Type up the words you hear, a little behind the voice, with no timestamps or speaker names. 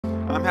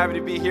I'm happy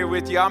to be here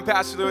with you. I'm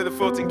Pastor Louie, the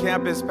Fullerton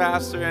campus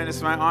pastor, and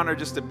it's my honor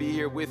just to be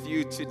here with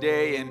you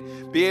today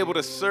and be able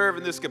to serve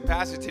in this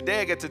capacity.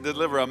 Today I get to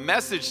deliver a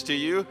message to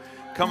you.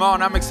 Come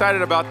on, I'm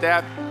excited about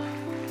that.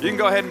 You can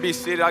go ahead and be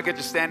seated. I'll get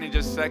you standing in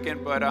just a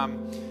second, but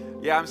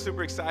yeah, I'm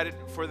super excited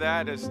for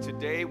that, as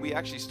today we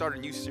actually start a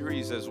new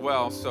series as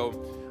well.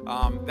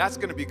 So that's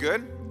going to be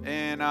good,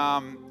 and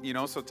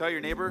so tell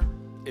your neighbor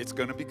it's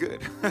going to be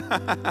good.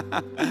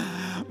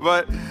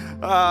 But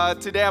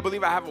today I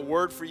believe I have a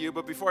word for you.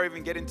 But before I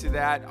even get into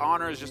that,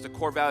 honor is just a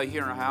core value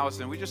here in our house,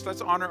 and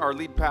let's honor our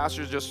lead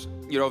pastors.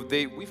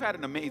 We've had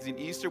an amazing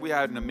Easter. We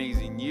had an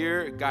amazing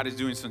year. God is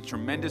doing some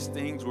tremendous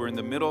things. We're in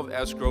the middle of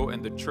escrow,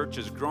 and the church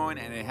is growing,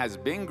 and it has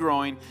been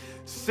growing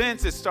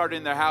since it started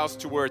in their house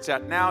to where it's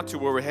at now, to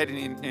where we're heading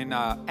in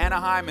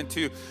Anaheim, and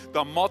to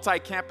the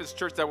multi-campus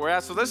church that we're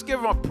at. So let's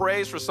give them a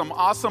praise for some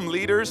awesome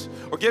leaders,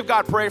 or give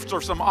God praise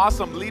for some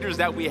awesome leaders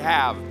that we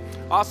have.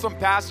 Awesome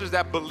pastors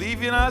that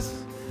believe in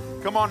us.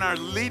 Come on, are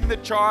leading the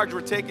charge.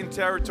 We're taking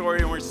territory,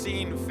 and we're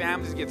seeing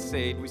families get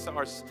saved.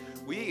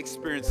 We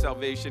experience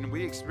salvation.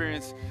 We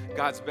experience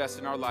God's best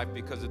in our life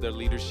because of their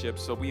leadership.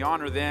 So we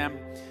honor them.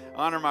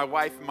 Honor my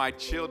wife and my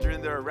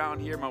children. They're around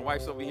here. My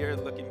wife's over here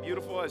looking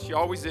beautiful, as she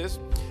always is.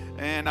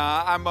 And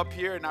I'm up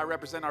here, and I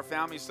represent our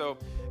family. So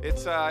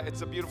it's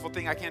a beautiful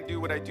thing. I can't do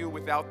what I do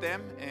without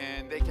them,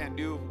 and they can't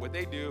do what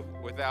they do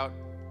without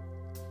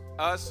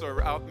us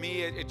or out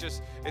me.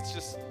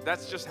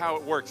 That's just how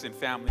it works in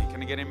family.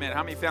 Can I get an amen?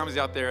 How many families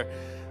out there?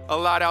 A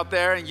lot out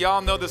there, and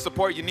y'all know the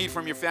support you need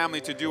from your family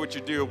to do what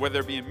you do, whether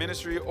it be in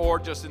ministry or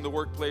just in the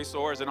workplace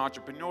or as an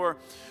entrepreneur,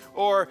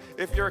 or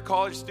if you're a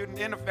college student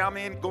in a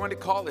family and going to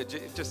college.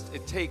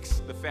 It takes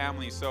the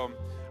family. So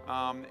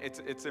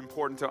it's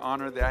important to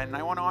honor that, and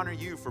I want to honor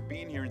you for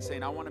being here and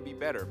saying, I want to be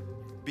better.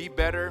 Be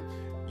better.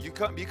 You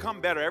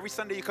become better. Every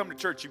Sunday you come to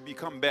church, you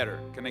become better.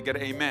 Can I get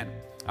an amen?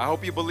 I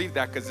hope you believe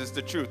that, because it's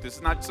the truth. It's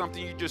not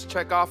something you just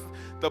check off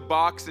the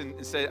box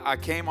and say, I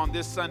came on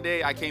this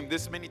Sunday. I came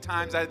this many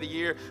times out of the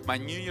year. My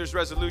New Year's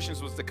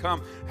resolutions was to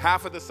come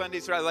half of the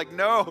Sundays. Right? Like,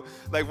 no.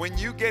 Like, when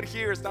you get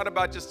here, it's not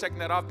about just checking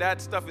that off. That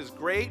stuff is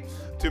great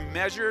to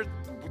measure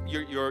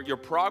your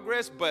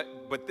progress, but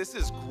this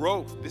is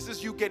growth. This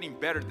is you getting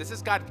better. This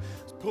is God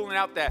pulling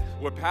out that,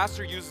 what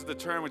Pastor uses the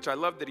term, which I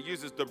love that he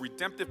uses, the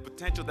redemptive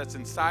potential that's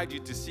inside you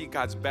to see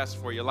God's best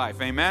for your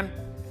life. Amen?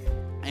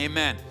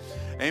 Amen.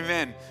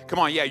 Amen. Come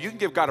on, yeah, you can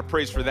give God a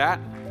praise for that.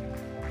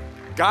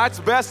 God's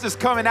best is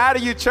coming out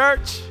of you,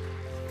 church.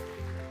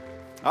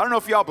 I don't know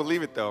if y'all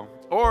believe it, though,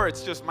 or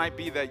it just might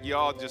be that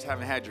y'all just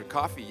haven't had your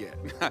coffee yet.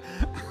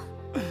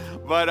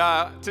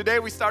 But today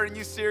we start a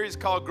new series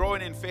called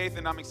Growing in Faith,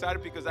 and I'm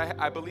excited because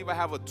I believe I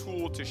have a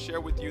tool to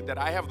share with you that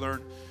I have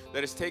learned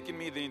that has taken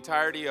me the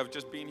entirety of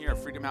just being here at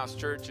Freedom House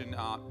Church and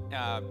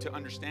to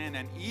understand,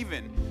 and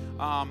even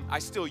I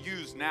still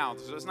use now.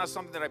 So it's not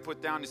something that I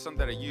put down, it's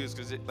something that I use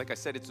because, like I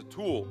said, it's a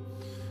tool.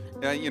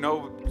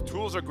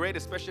 Tools are great,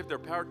 especially if they're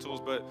power tools,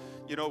 but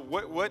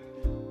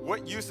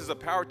what use is a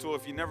power tool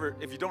if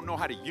you don't know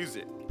how to use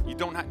it? You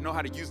don't know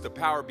how to use the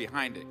power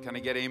behind it. Can I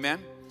get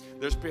amen?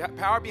 There's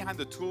power behind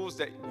the tools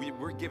that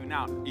we're giving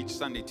out each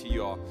Sunday to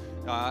you all.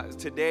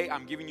 Today,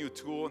 I'm giving you a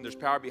tool, and there's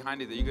power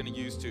behind it that you're going to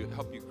use to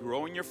help you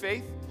grow in your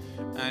faith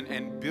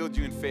and build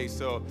you in faith.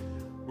 So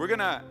we're going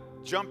to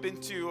jump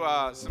into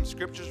some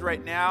scriptures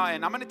right now,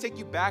 and I'm going to take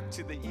you back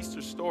to the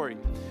Easter story.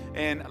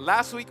 And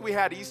last week we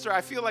had Easter. I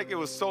feel like it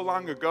was so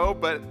long ago,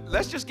 but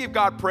let's just give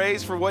God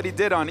praise for what he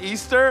did on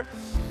Easter.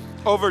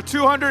 Over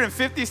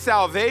 250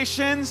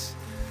 salvations.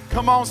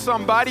 Come on,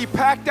 somebody.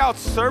 Packed out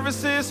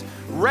services,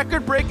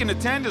 record-breaking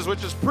attendance,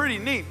 which is pretty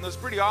neat. It was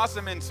pretty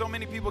awesome, and so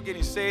many people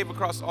getting saved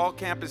across all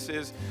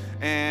campuses.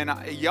 And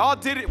y'all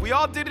did it. We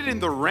all did it in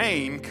the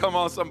rain. Come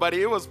on,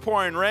 somebody. It was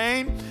pouring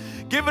rain.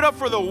 Give it up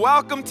for the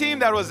welcome team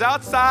that was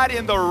outside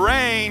in the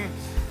rain,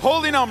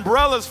 holding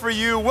umbrellas for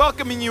you,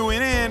 welcoming you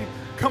in.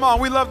 Come on,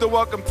 we love the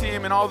welcome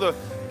team and all the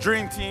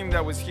dream team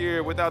that was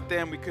here. Without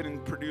them, we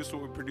couldn't produce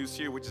what we produce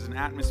here, which is an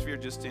atmosphere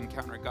just to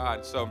encounter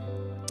God. So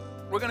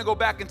we're going to go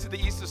back into the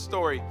Easter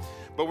story,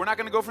 but we're not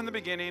going to go from the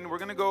beginning. We're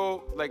going to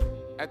go like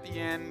at the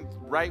end,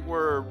 right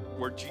where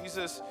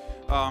Jesus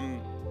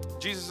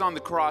is on the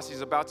cross.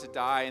 He's about to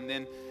die, and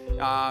then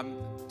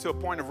to a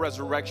point of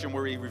resurrection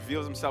where he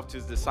reveals himself to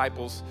his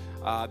disciples.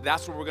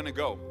 That's where we're going to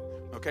go.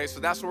 Okay, so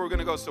that's where we're going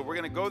to go. So we're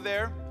going to go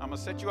there. I'm going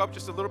to set you up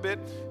just a little bit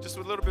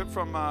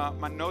from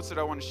my notes that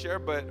I want to share,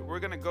 but we're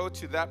going to go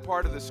to that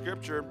part of the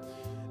scripture,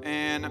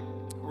 and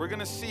we're going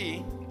to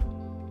see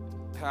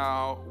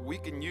how we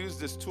can use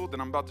this tool that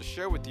I'm about to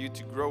share with you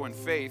to grow in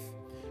faith,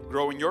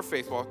 grow in your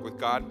faith walk with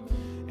God.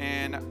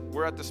 And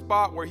we're at the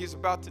spot where he's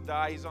about to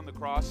die. He's on the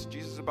cross.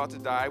 Jesus is about to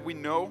die. We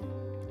know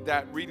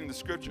that reading the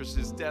scriptures,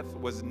 his death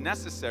was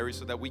necessary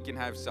so that we can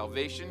have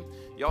salvation.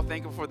 Y'all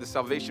thankful for the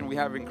salvation we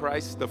have in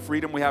Christ, the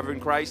freedom we have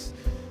in Christ?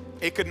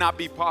 It could not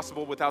be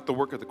possible without the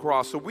work of the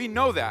cross. So we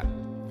know that.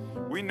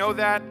 We know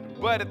that.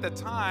 But at the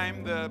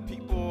time, the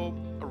people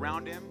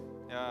around him,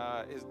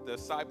 his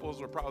disciples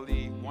were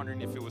probably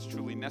wondering if it was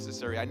truly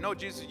necessary. I know,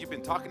 Jesus, you've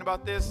been talking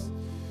about this.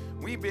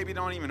 We maybe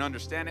don't even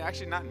understand it.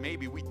 Actually, not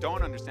maybe. We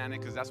don't understand it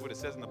because that's what it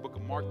says in the book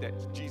of Mark,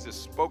 that Jesus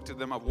spoke to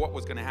them of what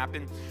was going to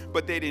happen,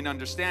 but they didn't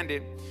understand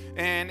it.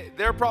 And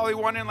they're probably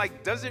wondering,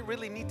 like, does it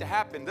really need to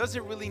happen? Does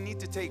it really need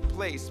to take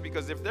place?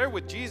 Because if they're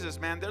with Jesus,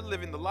 man, they're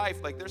living the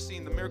life. Like, they're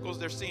seeing the miracles.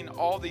 They're seeing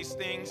all these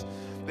things.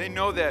 They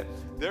know that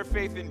their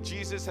faith in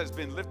Jesus has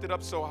been lifted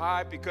up so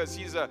high because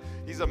he's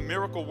a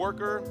miracle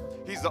worker.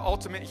 He's the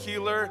ultimate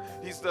healer.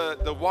 He's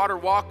the water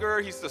walker.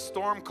 He's the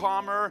storm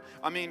calmer.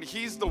 I mean,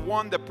 he's the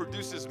one that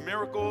produces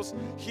miracles.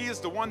 He is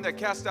the one that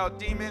casts out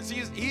demons.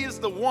 He is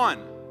the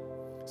one.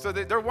 So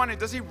they're wondering,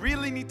 does he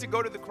really need to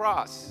go to the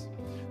cross?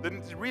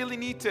 Does he really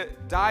need to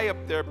die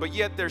up there? But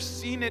yet they're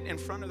seeing it in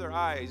front of their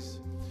eyes.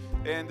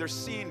 And they're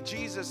seeing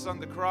Jesus on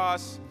the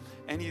cross,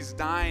 and he's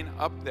dying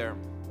up there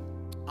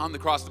on the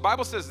cross. The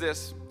Bible says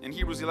this in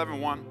Hebrews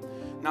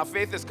 11:1. Now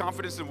faith is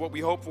confidence in what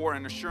we hope for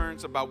and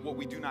assurance about what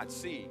we do not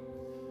see.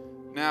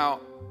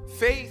 Now,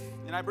 faith,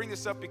 and I bring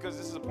this up because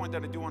this is a point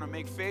that I do want to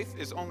make, faith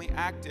is only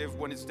active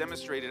when it's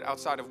demonstrated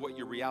outside of what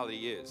your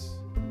reality is.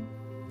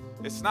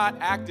 It's not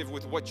active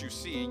with what you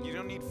see. You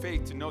don't need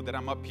faith to know that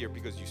I'm up here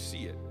because you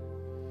see it.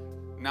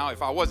 Now,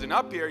 if I wasn't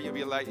up here, you'd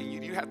be like,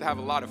 you have to have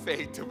a lot of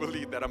faith to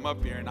believe that I'm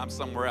up here and I'm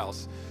somewhere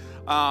else.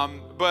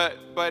 But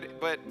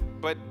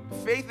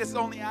faith is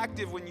only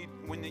active when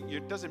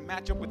it doesn't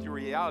match up with your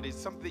reality.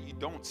 It's something that you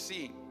don't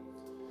see.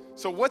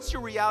 So what's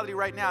your reality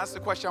right now? That's the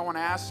question I want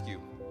to ask you.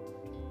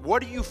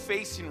 What are you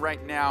facing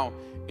right now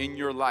in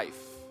your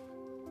life?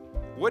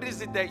 What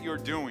is it that you're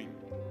doing?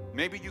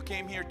 Maybe you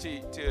came here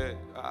to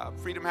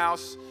Freedom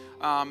House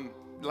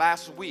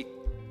last week,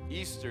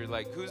 Easter.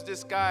 Like, who's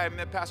this guy? I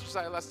met Pastor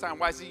Sai last time.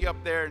 Why is he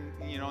up there?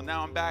 And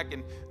now I'm back,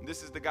 and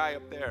this is the guy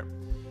up there.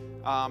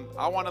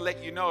 I want to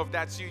let you know, if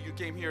that's you, you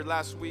came here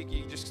last week,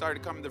 you just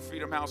started coming to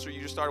Freedom House, or you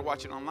just started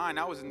watching online.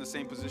 I was in the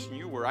same position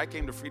you were. I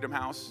came to Freedom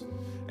House,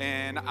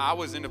 and I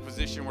was in a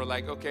position where,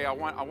 like, okay, I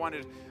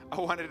wanted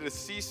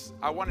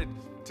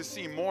to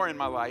see more in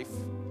my life,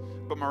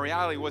 but my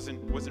reality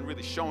wasn't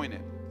really showing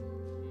it.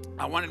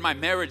 I wanted my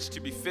marriage to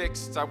be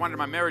fixed. I wanted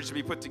my marriage to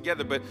be put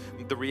together, but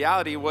the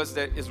reality was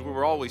that we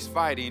were always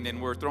fighting,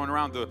 and we're throwing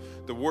around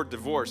the word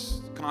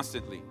divorce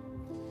constantly.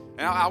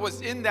 And I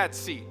was in that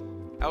seat.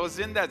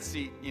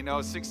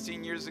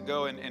 16 years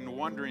ago, and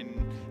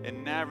wondering,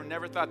 and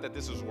never thought that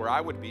this was where I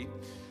would be.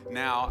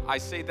 Now, I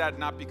say that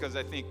not because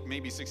I think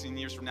maybe 16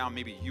 years from now,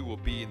 maybe you will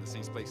be in the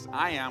same place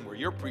I am, where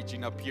you're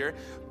preaching up here,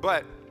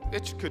 but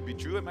it could be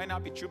true. It might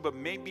not be true, but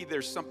maybe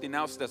there's something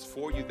else that's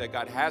for you, that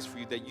God has for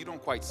you, that you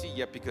don't quite see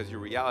yet because your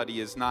reality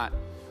is not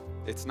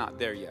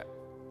there yet.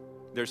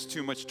 There's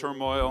too much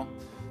turmoil,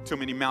 too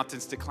many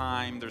mountains to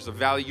climb. There's a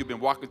valley you've been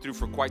walking through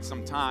for quite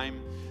some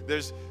time.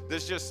 There's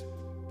just,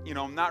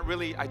 not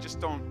really, I just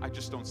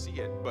don't see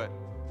it. But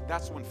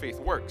that's when faith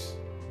works.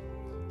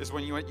 It's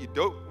when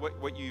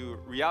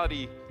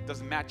reality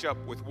doesn't match up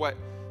with what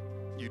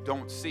you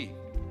don't see.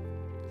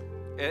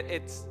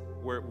 It's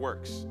where it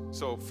works.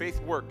 So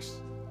faith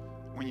works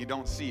when you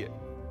don't see it.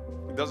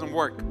 It doesn't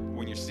work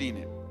when you're seeing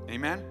it.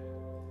 Amen?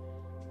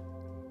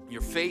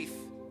 Your faith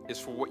is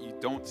for what you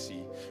don't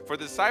see. For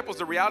the disciples,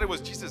 the reality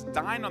was Jesus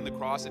dying on the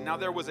cross, and now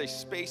there was a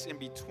space in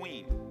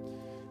between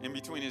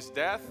his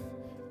death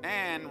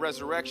and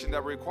resurrection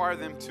that required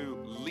them to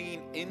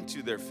lean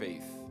into their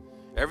faith.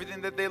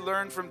 Everything that they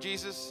learned from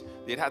Jesus,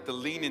 they'd have to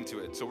lean into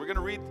it. So we're going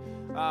to read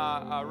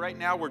right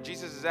now where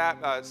Jesus is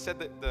at,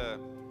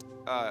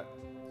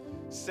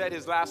 said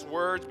his last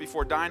words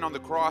before dying on the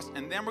cross,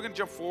 and then we're going to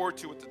jump forward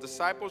to what the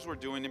disciples were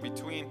doing in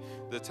between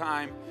that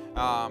time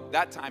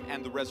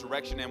and the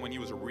resurrection, and when he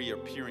was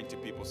reappearing to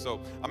people.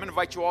 So I'm going to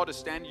invite you all to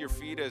stand to your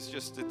feet, as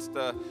it's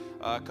the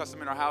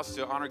custom in our house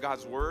to honor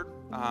God's word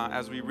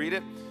as we read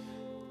it.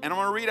 And I'm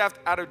going to read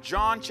out of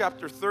John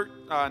chapter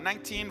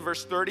 19,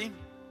 verse 30.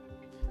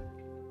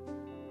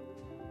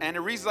 And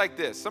it reads like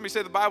this. Somebody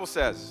say, the Bible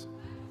says,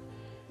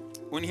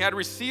 when he had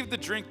received the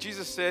drink,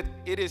 Jesus said,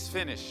 "It is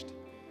finished."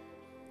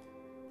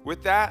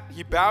 With that,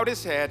 he bowed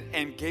his head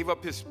and gave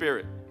up his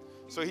spirit.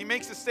 So he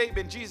makes a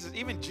statement.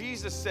 Even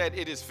Jesus said,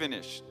 "It is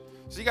finished."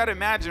 So you got to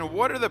imagine,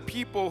 what are the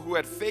people who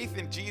had faith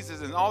in Jesus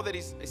and all that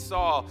he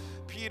saw,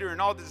 Peter and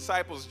all the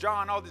disciples,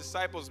 John, all the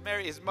disciples,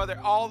 Mary, his mother,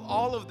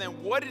 all of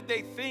them, what did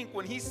they think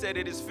when he said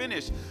it is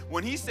finished?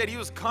 When he said he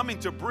was coming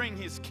to bring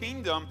his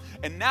kingdom,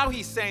 and now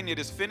he's saying it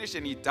is finished,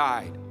 and he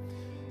died.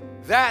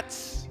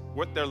 That's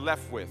what they're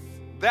left with.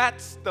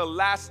 That's the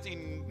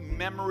lasting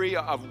memory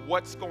of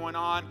what's going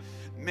on.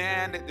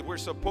 Man, we're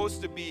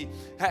supposed to be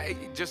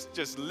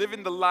just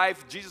living the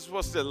life. Jesus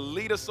was supposed to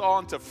lead us all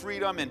into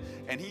freedom,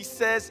 and he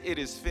says it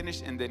is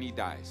finished, and then he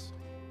dies.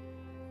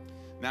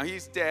 Now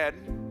he's dead.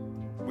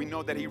 We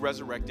know that he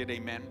resurrected,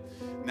 amen.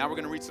 Now we're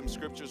going to read some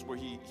scriptures where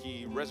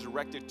he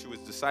resurrected to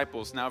his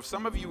disciples. Now, if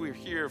some of you were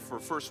here for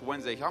First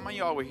Wednesday, how many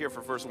of y'all were here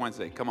for First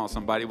Wednesday? Come on,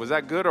 somebody. Was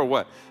that good or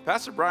what?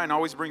 Pastor Brian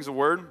always brings a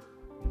word.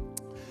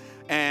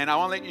 And I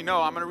want to let you know,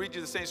 I'm going to read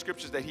you the same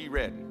scriptures that he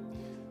read.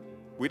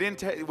 We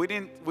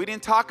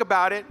didn't talk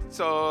about it.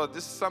 So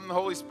this is something the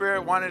Holy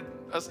Spirit wanted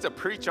us to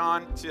preach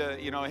on to,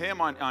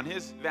 him on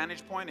his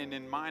vantage point and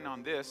then mine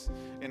on this.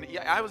 And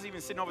yeah, I was even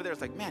sitting over there.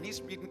 It's like, man, he's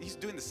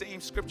doing the same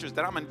scriptures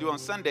that I'm going to do on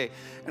Sunday.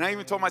 And I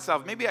even told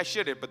myself, maybe I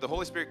shouldn't. But the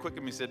Holy Spirit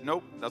quickened me and said,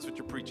 nope, that's what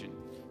you're preaching.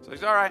 So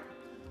he's all right.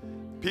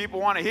 People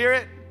want to hear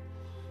it.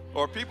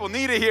 Or people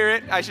need to hear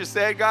it, I should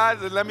say, God,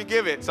 then let me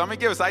give it. So I'm going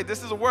to give it.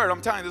 This is a word.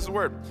 I'm telling you, this is a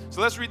word. So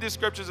let's read these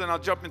scriptures and I'll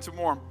jump into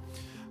more.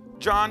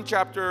 John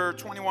chapter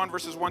 21,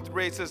 verses 1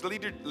 through 8 says,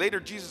 Later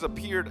Jesus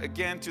appeared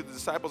again to the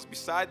disciples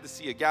beside the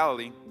Sea of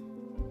Galilee.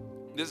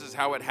 This is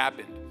how it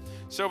happened.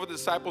 Several of the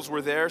disciples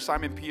were there,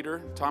 Simon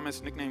Peter,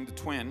 Thomas, nicknamed the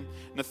twin,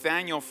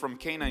 Nathanael from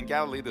Cana in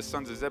Galilee, the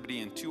sons of Zebedee,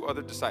 and 2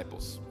 other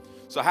disciples.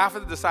 So half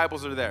of the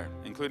disciples are there,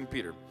 including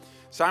Peter.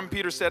 Simon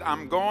Peter said,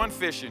 I'm going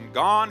fishing,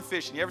 gone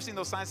fishing. You ever seen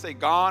those signs say,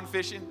 gone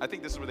fishing? I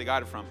think this is where they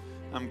got it from.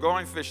 I'm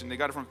going fishing. They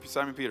got it from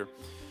Simon Peter.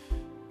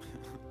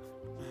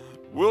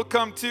 We'll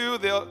come too,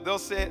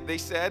 they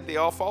said. They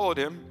all followed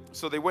him.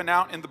 So they went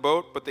out in the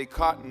boat, but they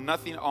caught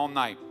nothing all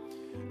night.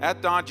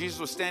 At dawn, Jesus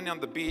was standing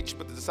on the beach,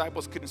 but the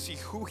disciples couldn't see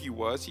who he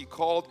was. He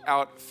called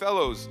out,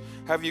 fellows,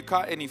 have you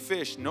caught any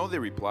fish? No, they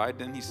replied.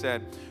 Then he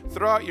said,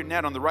 throw out your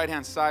net on the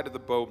right-hand side of the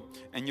boat,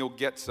 and you'll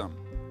get some.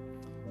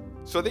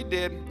 So they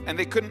did, and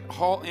they couldn't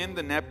haul in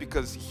the net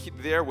because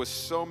there was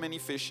so many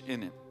fish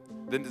in it.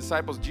 Then the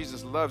disciples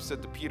Jesus loved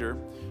said to Peter,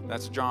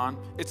 that's John,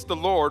 it's the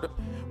Lord.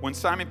 When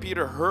Simon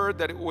Peter heard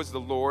that it was the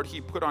Lord,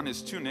 he put on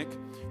his tunic,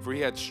 for he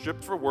had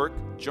stripped for work,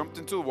 jumped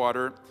into the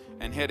water,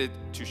 and headed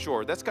to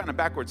shore. That's kind of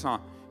backwards, huh?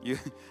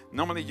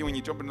 Normally, when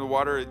you jump into the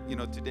water,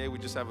 today we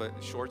just have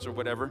shorts or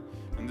whatever,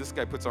 and this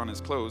guy puts on his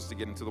clothes to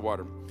get into the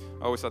water.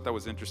 I always thought that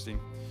was interesting.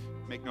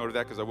 Make note of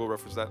that because I will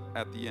reference that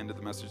at the end of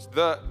the message.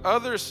 The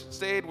others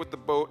stayed with the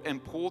boat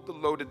and pulled the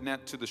loaded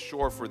net to the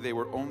shore, for they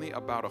were only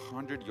about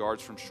 100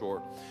 yards from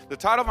shore. The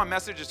title of my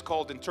message is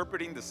called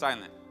Interpreting the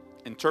Silent.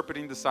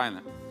 Interpreting the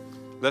Silent.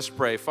 Let's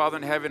pray. Father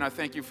in heaven, I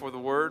thank you for the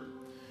word.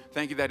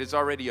 Thank you that it's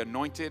already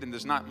anointed and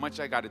there's not much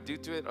I got to do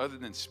to it other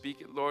than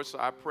speak it, Lord. So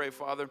I pray,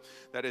 Father,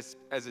 that as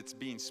it's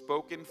being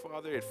spoken,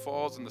 Father, it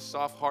falls in the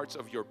soft hearts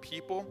of your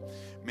people.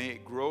 May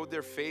it grow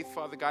their faith,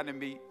 Father God,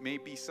 and may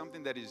be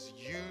something that is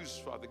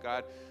used, Father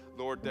God,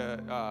 Lord,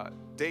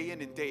 day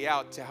in and day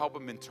out to help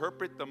them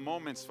interpret the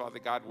moments, Father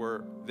God,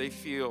 where they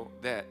feel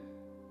that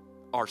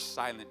are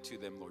silent to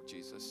them, Lord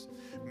Jesus.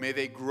 May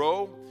they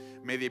grow.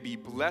 May they be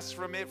blessed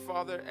from it,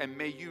 Father, and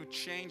may you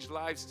change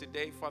lives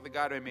today, Father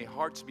God, and may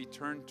hearts be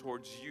turned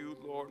towards you,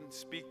 Lord.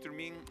 Speak through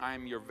me. I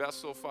am your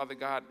vessel, Father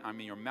God. I'm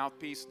your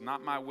mouthpiece,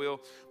 not my will,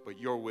 but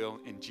your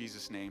will, in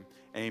Jesus' name.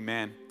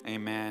 Amen,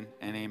 amen,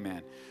 and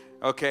amen.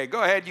 Okay,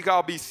 go ahead. You can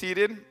all be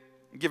seated.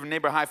 Give a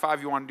neighbor a high five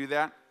if you want to do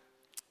that.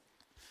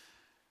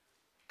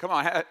 Come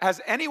on.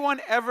 Has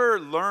anyone ever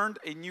learned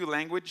a new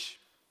language?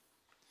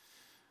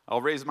 I'll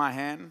raise my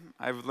hand.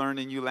 I've learned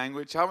a new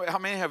language. How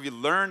many have you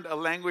learned a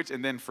language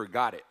and then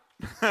forgot it?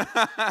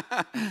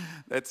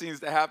 That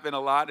seems to happen a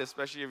lot,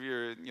 especially if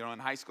you're, in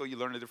high school, you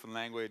learn a different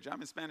language. I'm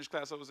in Spanish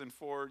class. I was in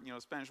 4,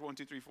 Spanish 1,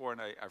 2, 3, 4,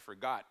 and I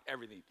forgot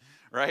everything,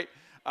 right?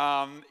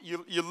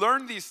 You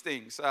learn these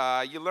things.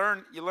 You're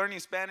learning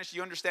Spanish.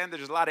 You understand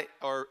there's a lot of,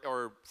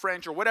 or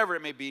French or whatever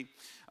it may be.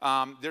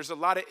 There's a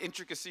lot of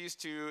intricacies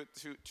to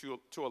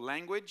a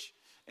language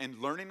and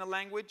learning a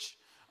language.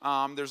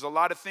 There's a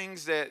lot of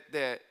things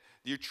that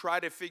you try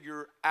to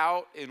figure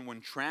out and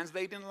when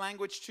translating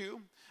language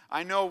too.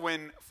 I know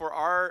for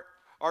our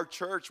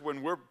church,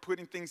 when we're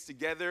putting things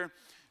together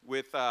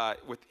with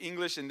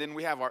English, and then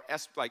we have our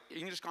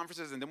English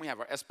conferences, and then we have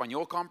our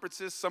Espanol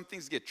conferences, some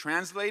things get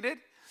translated,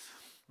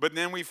 but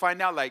then we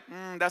find out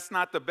that's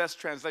not the best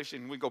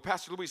translation. We go,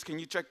 Pastor Luis, can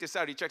you check this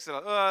out? He checks it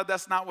out.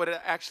 That's not what it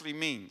actually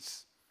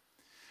means.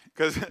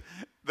 Because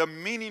the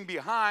meaning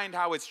behind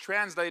how it's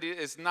translated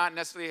is not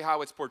necessarily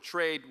how it's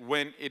portrayed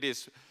when it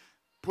is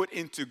put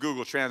into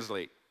Google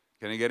Translate.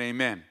 Can I get an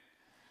amen?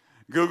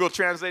 Google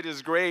Translate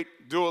is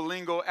great.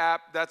 Duolingo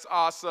app, that's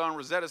awesome.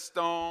 Rosetta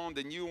Stone,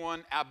 the new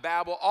one,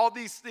 Babbel, all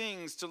these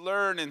things to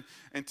learn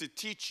and to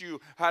teach you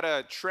how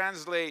to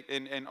translate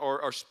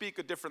or speak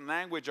a different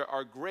language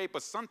are great,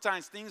 but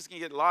sometimes things can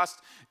get lost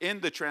in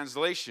the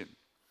translation.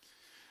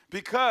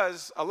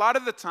 Because a lot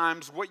of the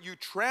times what you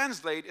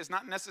translate is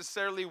not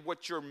necessarily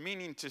what you're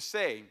meaning to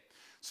say.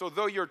 So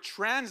though you're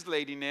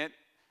translating it,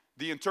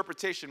 the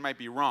interpretation might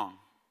be wrong.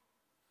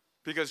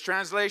 Because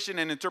translation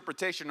and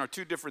interpretation are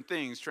two different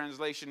things.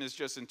 Translation is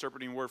just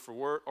interpreting word for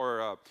word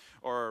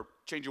or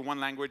changing one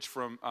language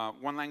from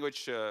one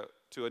language to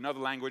another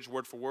language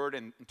word for word.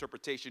 And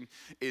interpretation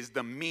is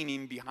the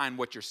meaning behind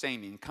what you're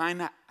saying.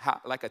 Kind of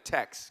like a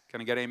text.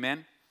 Can I get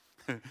amen?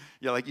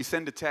 Yeah, like you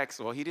send a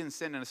text. Well, he didn't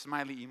send a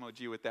smiley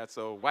emoji with that,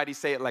 so why'd he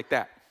say it like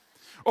that?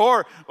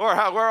 Or where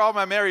are all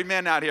my married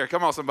men out here?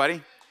 Come on,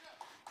 somebody.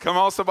 Come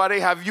on,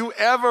 somebody. Have you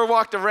ever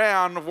walked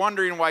around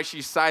wondering why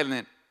she's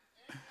silent?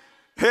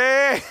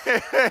 Hey,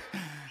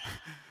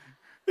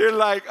 you're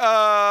like,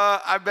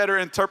 I better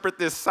interpret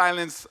this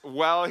silence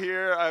well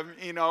here,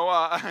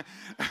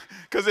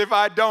 because if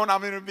I don't,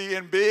 I'm going to be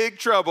in big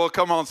trouble.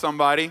 Come on,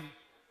 somebody.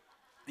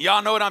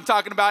 Y'all know what I'm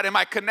talking about. Am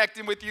I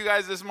connecting with you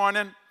guys this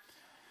morning?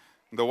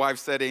 The wife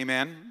said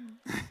amen.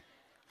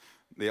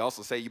 They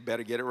also say you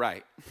better get it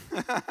right.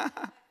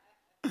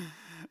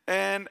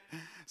 And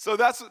so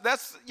that's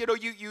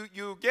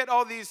you get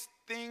all these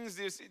things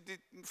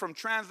from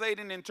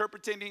translating,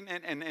 interpreting,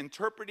 and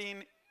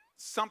interpreting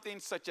something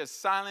such as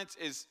silence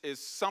is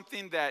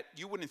something that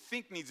you wouldn't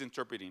think needs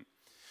interpreting,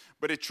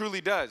 but it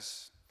truly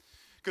does.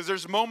 Because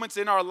there's moments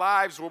in our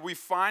lives where we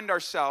find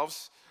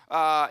ourselves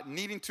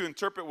needing to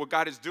interpret what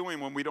God is doing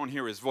when we don't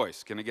hear his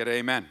voice. Can I get an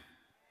amen?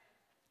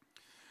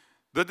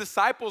 The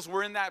disciples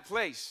were in that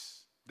place.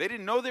 They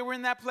didn't know they were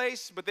in that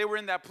place, but they were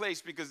in that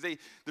place because the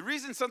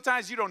reason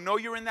sometimes you don't know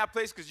you're in that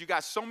place because you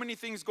got so many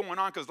things going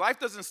on, because life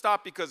doesn't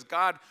stop because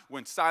God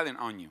went silent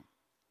on you.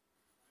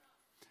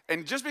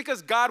 And just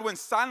because God went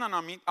silent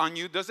on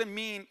you doesn't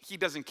mean he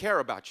doesn't care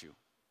about you.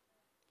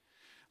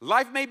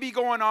 Life may be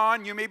going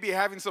on. You may be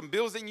having some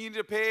bills that you need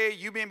to pay.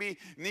 You may be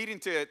needing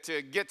to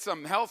get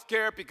some health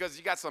care because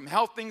you got some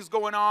health things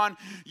going on.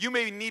 You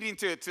may be needing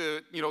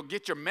to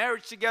get your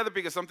marriage together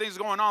because some things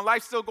going on.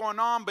 Life's still going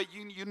on, but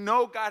you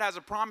know God has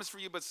a promise for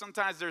you, but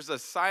sometimes there's a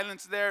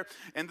silence there.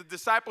 And the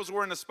disciples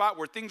were in a spot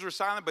where things were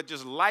silent, but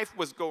just life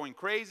was going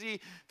crazy.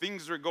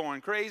 Things were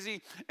going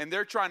crazy, and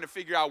they're trying to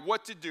figure out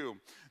what to do.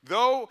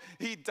 Though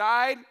he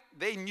died,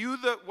 they knew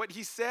what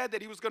he said,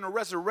 that he was going to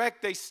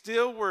resurrect. They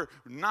still were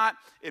not,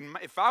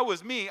 if I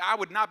was me, I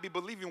would not be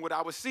believing what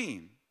I was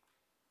seeing.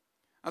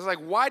 I was like,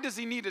 why does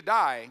he need to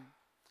die?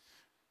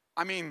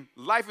 I mean,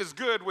 life is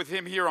good with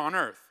him here on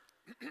earth.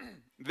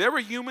 There were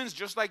humans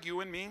just like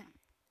you and me,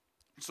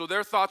 so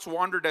their thoughts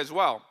wandered as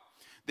well.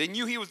 They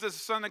knew he was the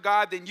Son of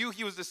God. They knew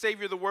he was the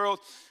Savior of the world,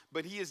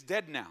 but he is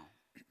dead now.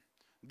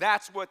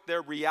 That's what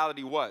their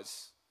reality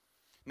was.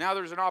 Now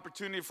there's an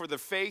opportunity for the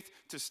faith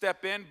to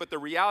step in, but the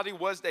reality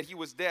was that he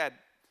was dead.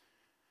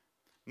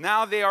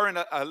 Now they are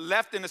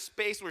left in a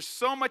space where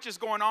so much is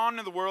going on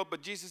in the world,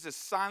 but Jesus is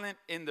silent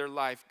in their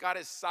life. God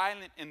is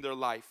silent in their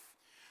life.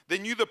 They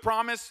knew the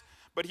promise,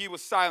 but he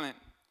was silent.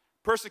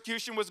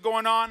 Persecution was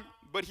going on,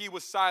 but he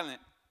was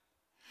silent.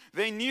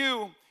 They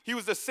knew he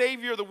was the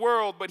Savior of the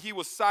world, but he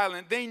was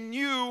silent. They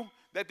knew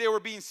that they were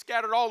being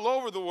scattered all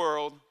over the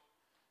world,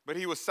 but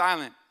he was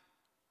silent.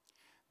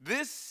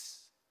 This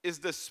is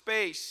the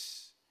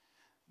space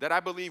that I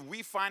believe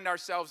we find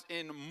ourselves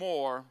in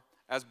more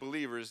as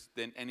believers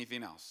than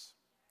anything else.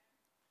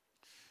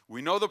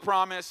 We know the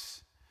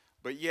promise,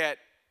 but yet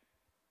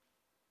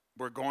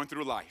we're going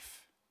through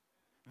life.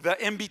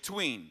 The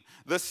in-between,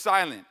 the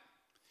silent.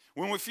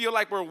 When we feel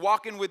like we're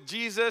walking with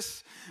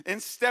Jesus,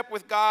 in step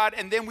with God,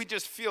 and then we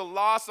just feel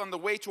lost on the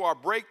way to our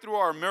breakthrough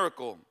or our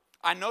miracle.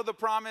 I know the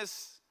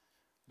promise,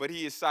 but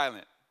he is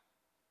silent.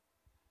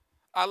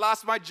 I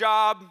lost my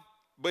job,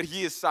 but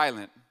he is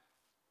silent.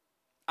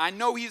 I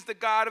know he's the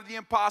God of the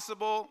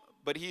impossible,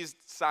 but he is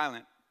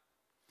silent.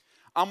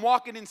 I'm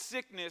walking in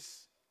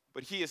sickness,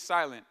 but he is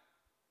silent.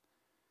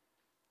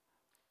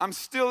 I'm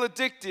still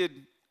addicted,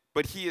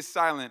 but he is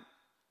silent.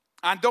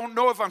 I don't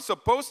know if I'm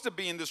supposed to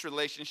be in this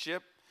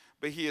relationship,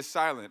 but he is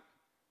silent.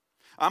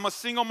 I'm a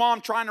single mom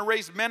trying to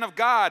raise men of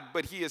God,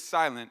 but he is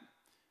silent.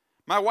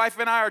 My wife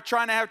and I are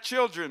trying to have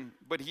children,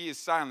 but he is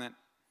silent.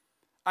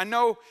 I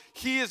know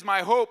he is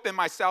my hope and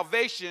my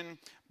salvation,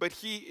 but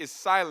he is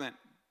silent.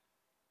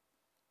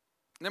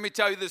 Let me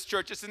tell you this,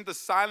 church. It's in the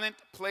silent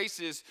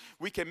places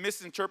we can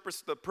misinterpret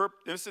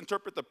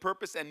the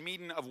purpose and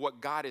meaning of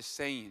what God is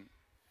saying.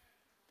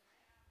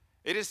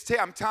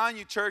 I'm telling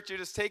you, church, it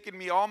has taken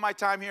me all my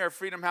time here at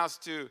Freedom House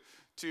to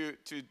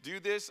do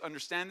this,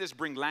 understand this,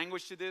 bring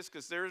language to this,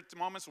 because there are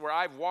moments where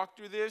I've walked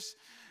through this,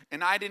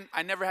 and I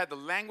never had the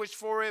language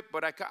for it,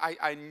 but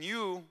I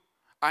knew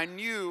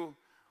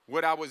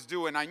what I was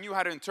doing. I knew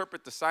how to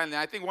interpret the silence.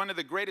 I think one of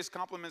the greatest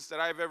compliments that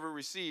I've ever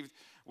received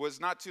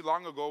was not too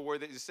long ago, where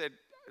they said,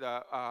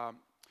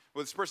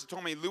 this person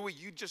told me, Louie,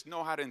 you just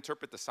know how to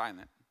interpret the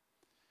silent.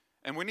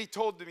 And when he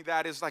told me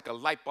that, it's like a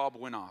light bulb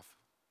went off.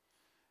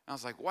 And I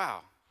was like,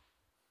 wow.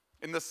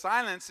 In the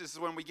silence is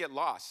when we get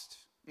lost.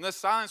 In the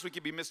silence, we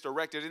can be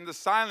misdirected. In the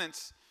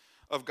silence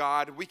of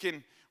God, we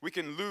can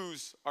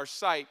lose our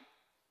sight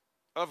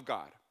of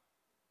God.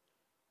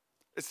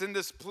 It's in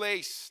this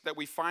place that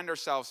we find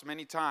ourselves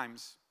many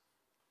times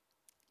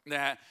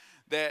that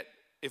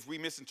if we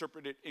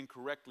misinterpret it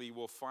incorrectly,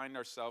 we'll find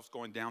ourselves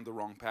going down the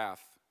wrong path.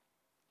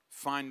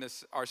 Find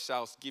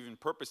ourselves giving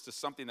purpose to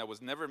something that was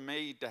never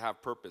made to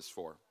have purpose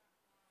for.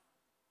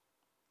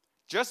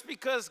 Just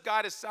because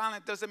God is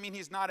silent doesn't mean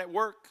he's not at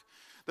work.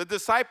 The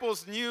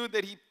disciples knew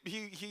that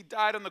he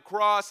died on the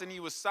cross and he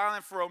was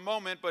silent for a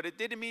moment, but it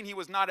didn't mean he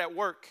was not at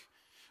work.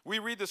 We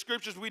read the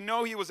scriptures, we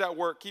know he was at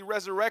work. He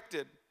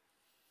resurrected.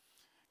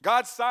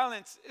 God's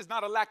silence is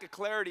not a lack of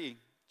clarity,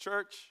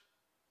 church.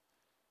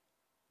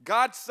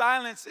 God's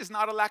silence is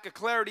not a lack of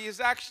clarity.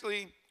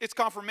 It's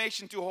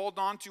confirmation to hold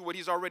on to what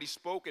he's already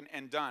spoken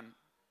and done.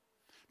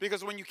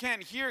 Because when you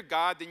can't hear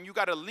God, then you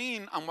got to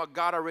lean on what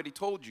God already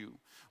told you,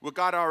 what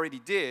God already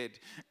did,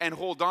 and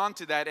hold on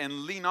to that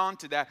and lean on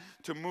to that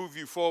to move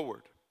you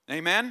forward.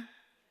 Amen?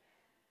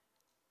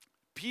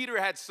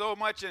 Peter had so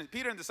much, and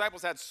Peter and the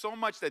disciples had so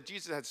much that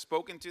Jesus had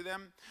spoken to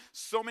them,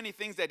 so many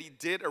things that he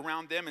did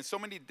around them, and so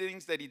many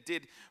things that he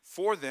did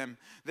for them,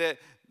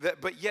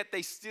 but yet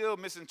they still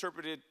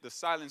misinterpreted the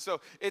silence.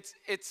 So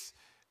it's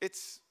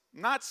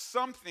not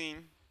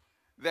something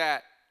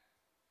that,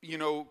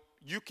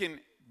 you can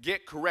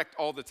get correct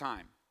all the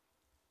time.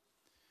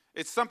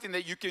 It's something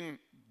that you can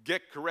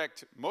get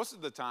correct most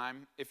of the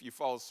time if you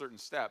follow certain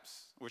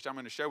steps, which I'm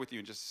going to share with you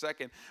in just a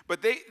second.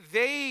 But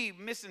they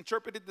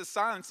misinterpreted the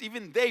silence.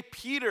 Even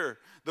Peter,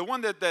 the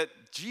one that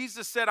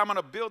Jesus said, I'm going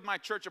to build my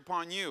church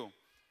upon you,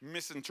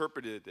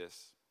 misinterpreted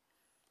this.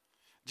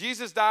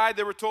 Jesus died.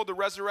 They were told the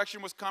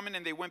resurrection was coming,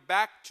 and they went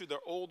back to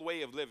their old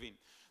way of living.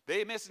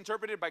 They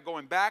misinterpreted by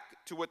going back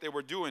to what they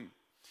were doing.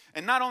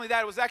 And not only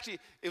that, it was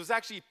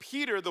actually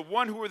Peter, the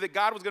one that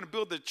God was going to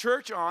build the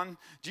church on.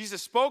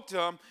 Jesus spoke to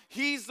him.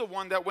 He's the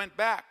one that went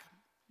back.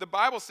 The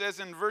Bible says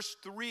in verse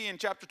 3 in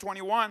chapter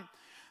 21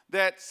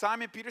 that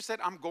Simon Peter said,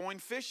 I'm going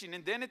fishing.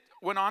 And then it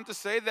went on to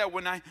say that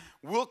when I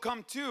will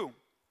come to,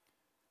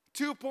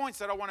 2 points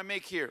that I want to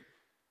make here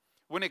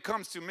when it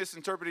comes to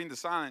misinterpreting the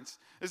silence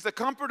is the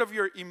comfort of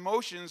your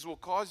emotions will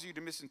cause you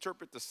to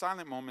misinterpret the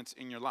silent moments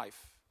in your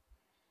life.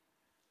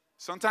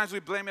 Sometimes we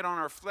blame it on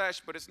our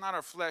flesh, but it's not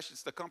our flesh,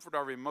 it's the comfort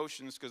of our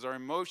emotions, because our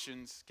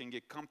emotions can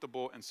get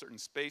comfortable in certain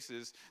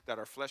spaces that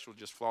our flesh will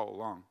just follow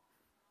along.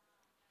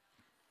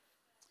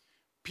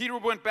 Peter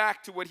went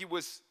back to what he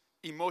was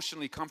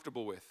emotionally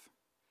comfortable with.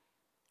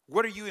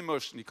 What are you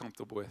emotionally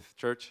comfortable with,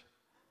 church?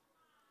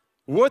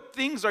 What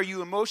things are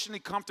you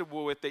emotionally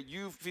comfortable with that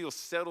you feel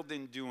settled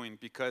in doing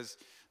because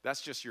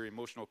that's just your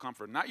emotional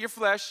comfort? Not your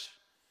flesh,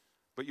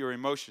 but your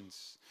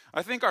emotions.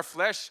 I think our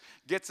flesh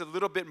gets a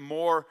little bit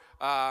more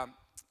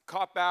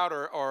cop-out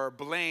or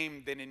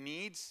blame than it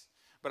needs.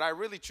 But I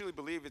really, truly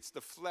believe it's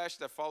the flesh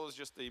that follows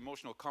just the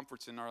emotional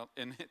comforts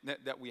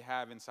that we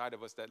have inside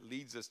of us that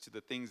leads us to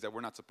the things that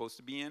we're not supposed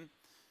to be in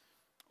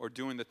or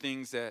doing the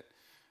things that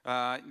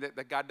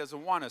God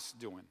doesn't want us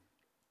doing.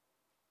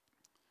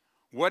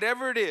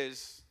 Whatever it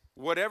is,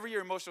 whatever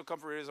your emotional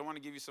comfort is, I want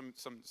to give you some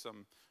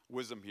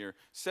wisdom here.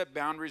 Set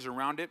boundaries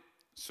around it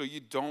so you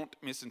don't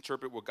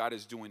misinterpret what God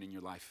is doing in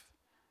your life.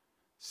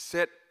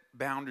 Set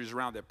boundaries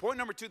around that. Point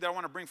number 2 that I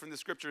want to bring from this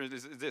scripture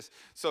is this.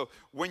 So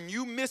when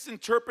you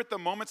misinterpret the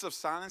moments of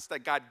silence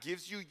that God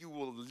gives you, you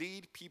will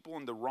lead people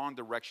in the wrong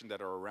direction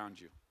that are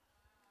around you.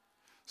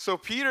 So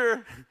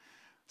Peter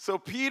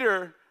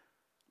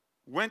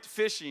went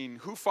fishing.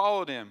 Who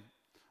followed him?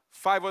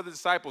 5 other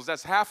disciples.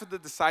 That's half of the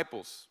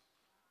disciples.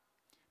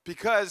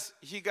 Because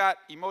he got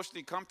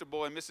emotionally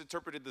comfortable and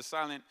misinterpreted the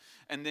silent,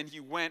 and then he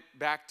went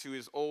back to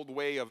his old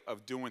way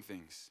of doing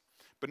things.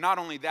 But not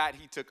only that,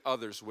 he took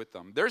others with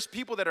them. There's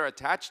people that are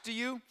attached to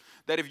you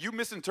that if you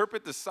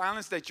misinterpret the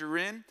silence that you're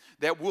in,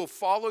 that will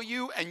follow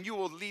you and you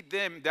will lead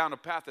them down a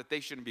path that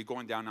they shouldn't be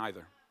going down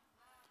either.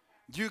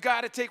 You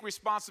got to take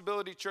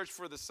responsibility, church,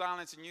 for the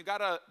silence, and you got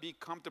to be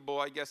comfortable,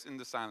 I guess, in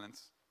the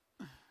silence.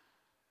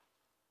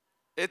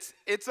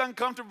 It's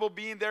uncomfortable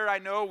being there. I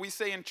know we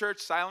say in church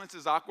silence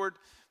is awkward.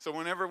 So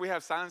whenever we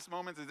have silence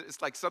moments,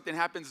 it's like something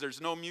happens.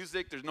 There's no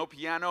music. There's no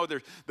piano.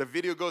 The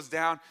video goes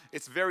down.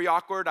 It's very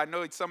awkward. I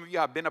know some of you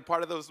have been a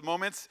part of those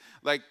moments.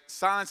 Like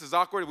silence is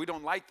awkward. We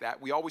don't like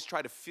that. We always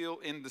try to fill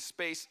in the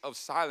space of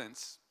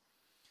silence.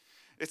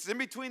 It's in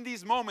between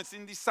these moments,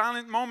 in these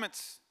silent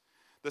moments,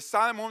 the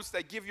silent moments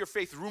that give your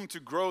faith room to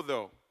grow,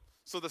 though.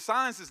 So the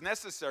silence is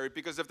necessary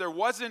because if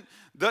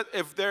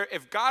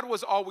God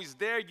was always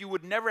there, you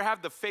would never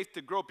have the faith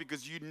to grow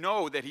because you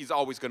know that he's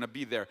always going to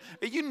be there.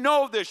 And you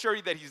know the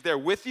surety that he's there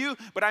with you,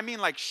 but I mean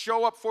like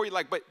show up for you.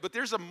 But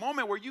there's a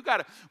moment where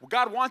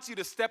God wants you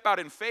to step out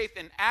in faith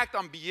and act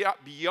on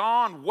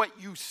beyond what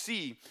you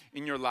see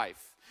in your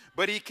life.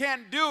 But he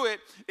can't do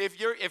it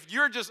if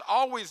you're just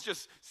always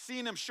just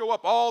seeing him show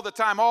up all the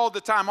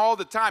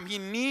time. He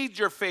needs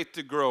your faith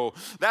to grow.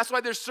 That's why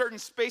there's certain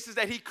spaces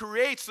that he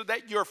creates so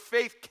that your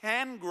faith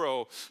can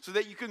grow, so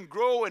that you can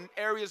grow in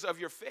areas of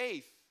your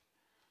faith.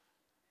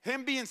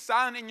 Him being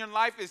silent in your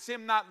life is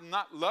him not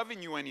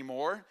loving you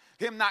anymore,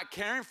 him not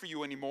caring for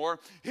you anymore,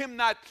 him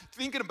not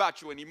thinking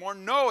about you anymore.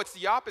 No, it's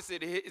the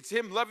opposite. It's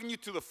him loving you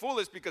to the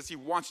fullest because he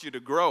wants you to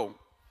grow.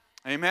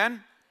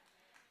 Amen?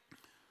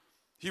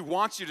 He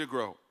wants you to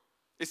grow.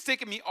 It's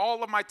taken me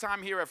all of my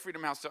time here at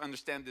Freedom House to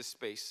understand this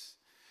space,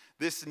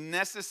 this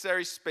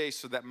necessary space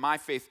so that my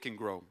faith can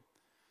grow.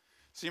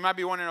 So you might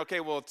be wondering, okay,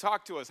 well,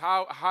 talk to us.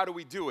 How do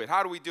we do it?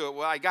 How do we do it?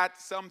 Well, I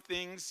got some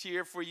things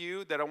here for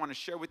you that I want to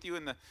share with you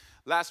in the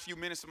last few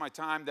minutes of my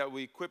time that will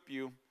equip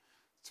you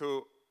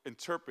to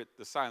interpret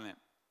the silent.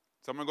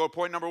 So I'm going to go to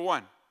point number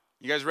 1.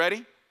 You guys ready?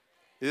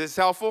 Is this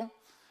helpful?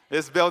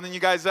 Is this building you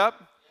guys up?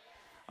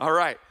 All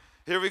right,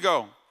 here we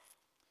go.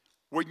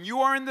 When you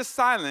are in the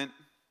silent,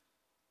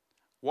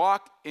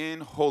 walk in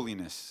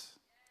holiness.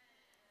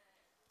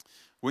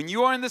 When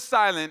you are in the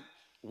silent,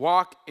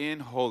 walk in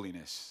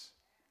holiness.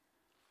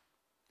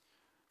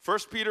 1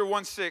 Peter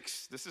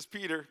 1:6. This is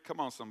Peter. Come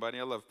on,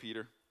 somebody. I love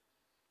Peter.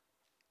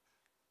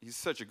 He's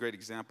such a great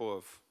example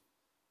of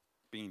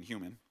being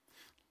human.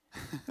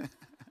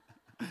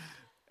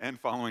 and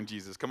following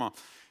Jesus. Come on.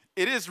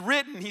 It is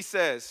written, he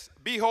says,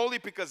 be holy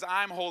because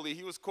I'm holy.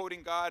 He was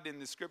quoting God in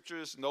the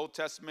scriptures, in the Old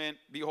Testament.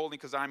 Be holy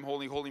because I'm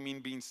holy. Holy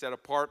means being set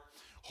apart.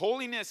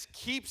 Holiness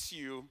keeps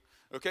you,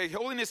 okay?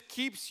 Holiness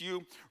keeps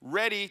you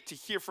ready to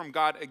hear from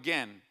God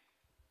again.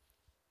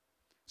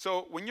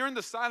 So when you're in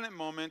the silent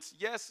moments,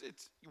 yes,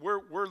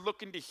 we're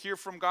looking to hear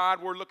from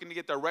God. We're looking to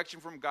get direction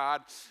from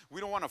God.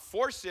 We don't want to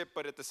force it,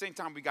 but at the same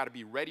time, we got to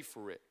be ready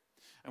for it.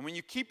 And when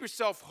you keep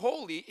yourself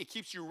holy, it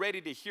keeps you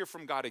ready to hear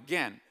from God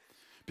again.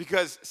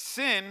 Because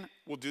sin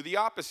will do the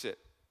opposite.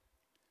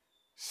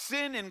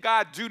 Sin and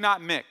God do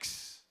not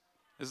mix.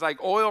 It's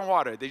like oil and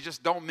water. They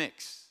just don't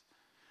mix.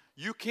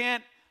 You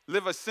can't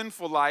live a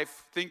sinful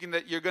life thinking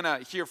that you're going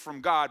to hear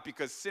from God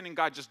because sin and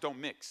God just don't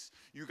mix.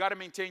 You got to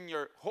maintain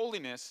your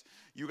holiness.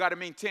 You got to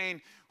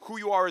maintain who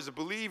you are as a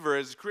believer,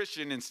 as a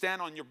Christian, and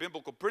stand on your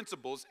biblical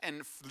principles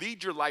and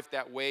lead your life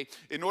that way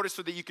in order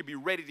so that you can be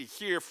ready to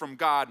hear from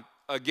God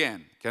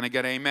again. Can I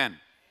get an amen?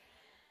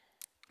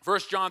 1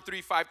 John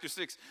 3,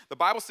 5-6, the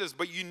Bible says,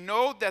 but you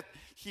know that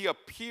he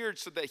appeared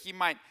so that he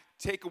might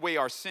take away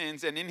our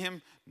sins, and in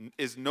him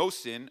is no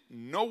sin.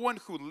 No one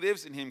who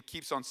lives in him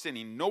keeps on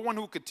sinning. No one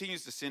who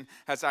continues to sin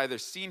has either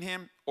seen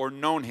him or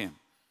known him.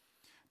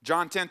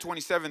 John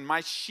 10:27, my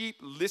sheep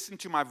listen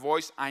to my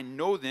voice. I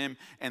know them,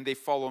 and they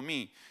follow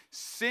me.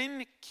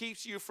 Sin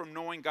keeps you from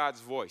knowing God's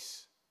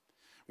voice.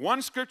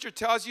 One scripture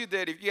tells you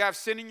that if you have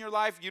sin in your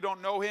life, you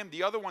don't know him.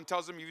 The other one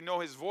tells them you know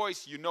his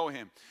voice, you know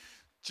him.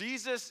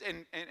 Jesus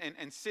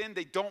and sin,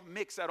 they don't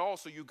mix at all.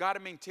 So you got to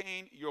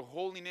maintain your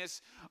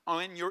holiness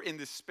when you're in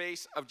the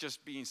space of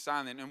just being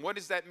silent. And what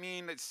does that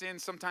mean? That sin,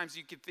 sometimes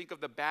you can think of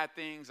the bad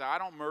things. I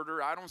don't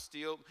murder. I don't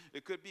steal.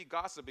 It could be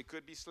gossip. It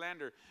could be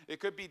slander.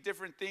 It could be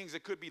different things.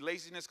 It could be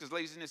laziness, because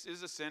laziness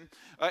is a sin.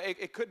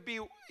 It could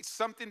be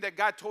something that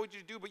God told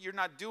you to do, but you're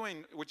not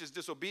doing, which is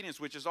disobedience,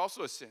 which is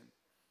also a sin.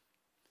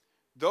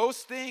 Those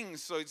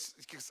things, so it's,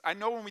 because I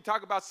know when we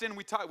talk about sin,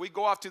 we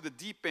go off to the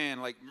deep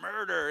end, like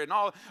murder and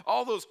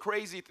all those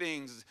crazy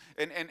things.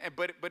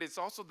 But it's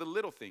also the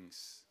little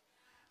things,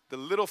 the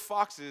little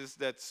foxes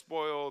that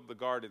spoil the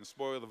garden,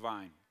 spoil the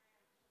vine.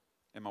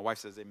 And my wife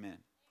says, "Amen."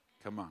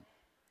 Come on,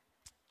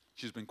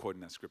 she's been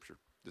quoting that scripture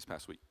this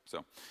past week.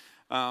 So,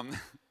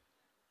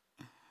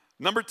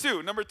 number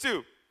two.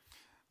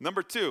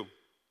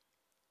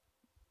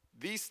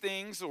 These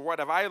things are what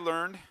have I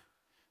learned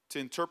to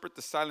interpret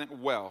the silent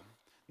well.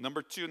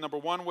 Number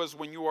one was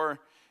when you are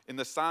in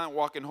the silent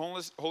walk in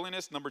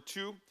holiness. Number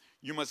two,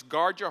 you must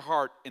guard your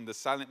heart in the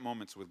silent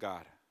moments with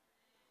God.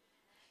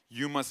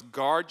 You must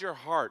guard your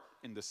heart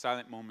in the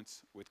silent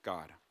moments with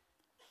God.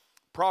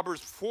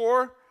 Proverbs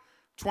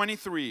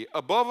 4:23,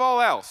 above all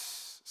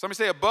else, somebody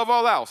say above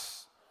all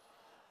else,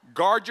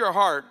 guard your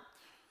heart,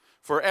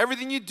 for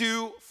everything you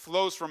do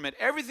flows from it.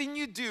 Everything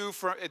you do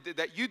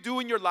that you do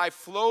in your life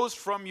flows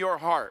from your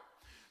heart.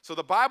 So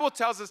the Bible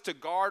tells us to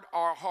guard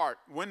our heart.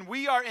 When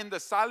we are in the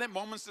silent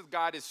moments of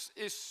God, it's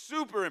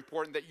super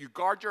important that you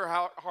guard your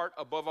heart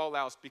above all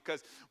else,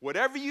 because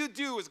whatever you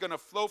do is going to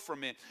flow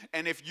from it.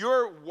 And if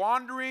you're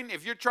wandering,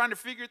 if you're trying to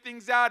figure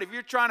things out, if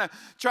you're trying to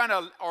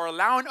or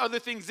allowing other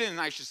things in,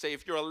 I should say,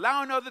 if you're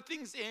allowing other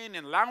things in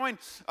and allowing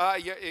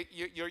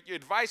your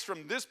advice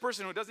from this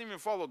person who doesn't even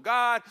follow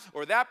God,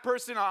 or that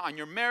person on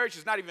your marriage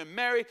who's not even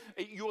married,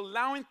 you're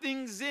allowing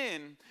things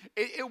in,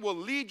 it will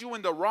lead you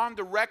in the wrong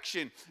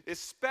direction,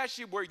 especially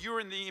where you're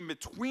in the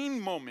in-between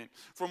moment,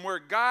 from where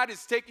God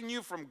is taking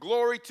you from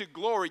glory to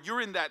glory. You're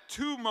in that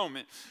two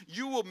moment.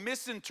 You will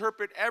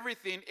misinterpret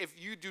everything if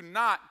you do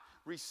not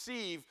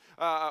receive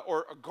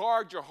or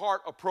guard your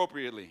heart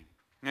appropriately.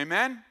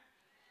 Amen?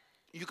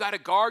 You got to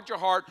guard your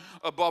heart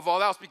above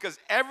all else, because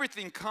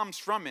everything comes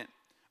from it.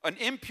 An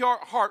impure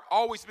heart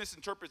always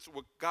misinterprets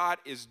what God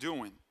is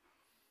doing.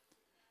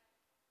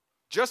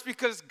 Just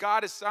because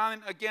God is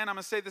silent, again, I'm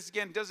going to say this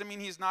again, doesn't mean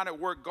he's not at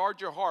work.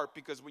 Guard your heart,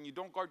 because when you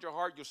don't guard your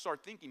heart, you'll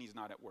start thinking he's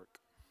not at work.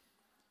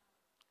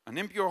 An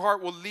impure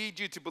heart will lead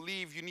you to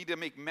believe you need to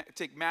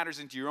take matters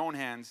into your own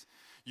hands,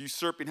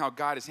 usurping how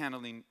God is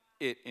handling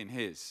it in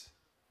his.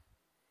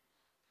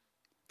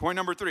 Point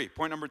number three.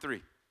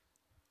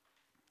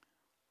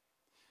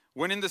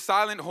 When in the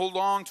silent, hold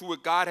on to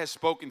what God has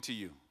spoken to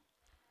you.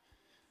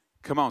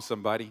 Come on,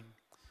 somebody.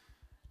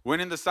 When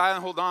in the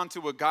silent, hold on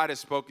to what God has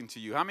spoken to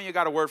you. How many of you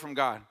got a word from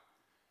God?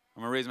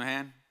 I'm going to raise my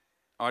hand.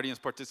 Audience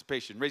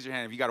participation. Raise your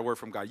hand if you got a word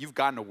from God. You've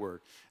gotten a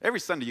word.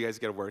 Every Sunday you guys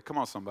get a word. Come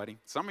on, somebody.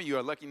 Some of you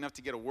are lucky enough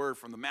to get a word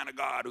from the man of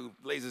God who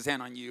lays his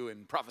hand on you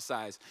and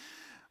prophesies.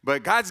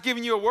 But God's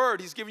giving you a word.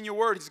 He's giving you a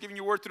word. He's giving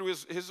you a word through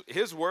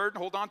his word.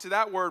 Hold on to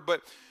that word.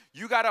 But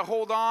you got to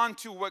hold on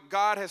to what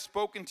God has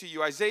spoken to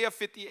you. Isaiah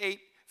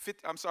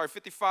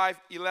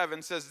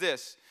 55:11 says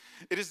this.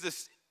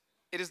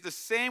 It is the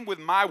same with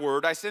my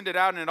word. I send it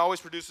out, and it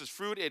always produces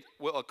fruit. It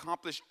will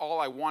accomplish all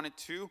I want it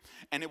to,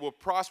 and it will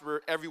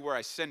prosper everywhere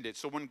I send it.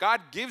 So when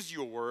God gives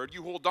you a word,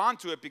 you hold on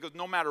to it, because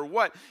no matter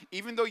what,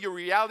 even though your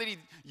reality,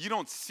 you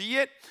don't see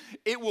it,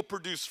 it will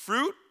produce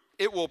fruit.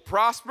 it will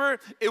prosper,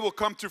 it will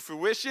come to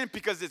fruition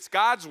because it's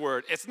God's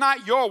word. It's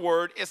not your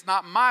word, it's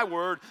not my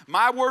word.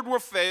 My word will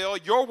fail,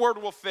 your word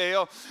will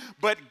fail,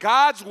 but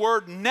God's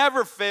word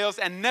never fails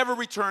and never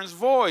returns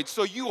void.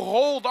 So you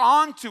hold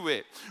on to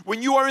it.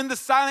 When you are in the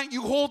silent,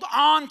 you hold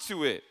on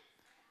to it.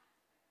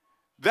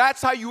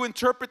 That's how you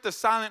interpret the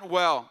silent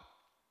well.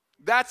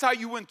 That's how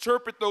you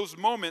interpret those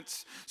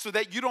moments so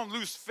that you don't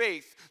lose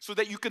faith, so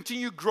that you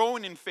continue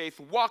growing in faith,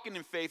 walking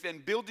in faith,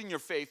 and building your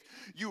faith.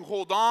 You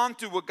hold on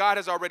to what God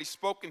has already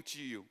spoken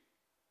to you.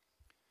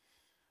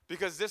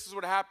 Because this is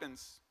what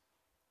happens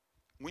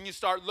when you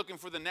start looking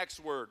for the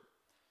next word.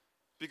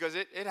 Because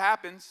it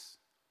happens.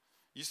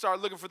 You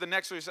start looking for the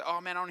next word. You say, oh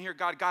man, I don't hear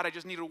God. God, I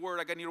just need a word.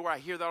 I need a word. I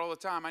hear that all the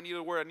time. I need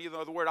a word. I need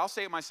another word. I'll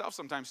say it myself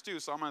sometimes too,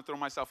 so I'm going to throw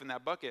myself in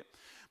that bucket.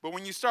 But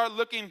when you start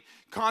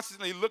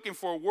constantly looking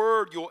for a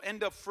word, you'll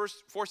end up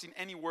forcing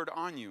any word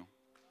on you.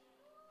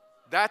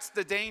 That's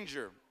the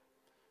danger.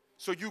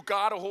 So you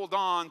got to hold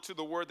on to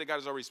the word that God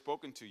has already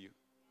spoken to you.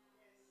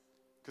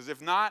 Because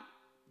if not,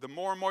 the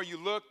more and more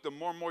you look, the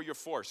more and more you're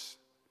forced.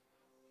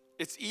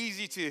 It's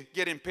easy to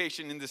get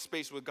impatient in this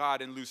space with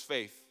God and lose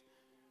faith.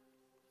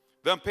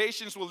 The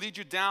impatience will lead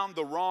you down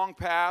the wrong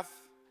path.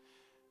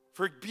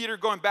 For Peter,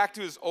 going back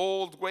to his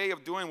old way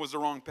of doing was the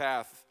wrong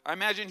path. I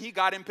imagine he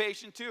got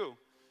impatient too.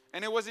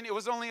 And it was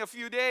only a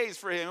few days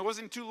for him. It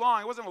wasn't too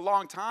long. It wasn't a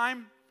long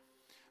time.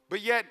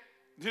 But yet,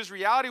 his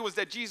reality was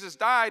that Jesus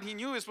died. He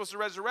knew he was supposed to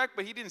resurrect,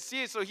 but he didn't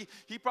see it. So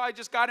he probably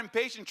just got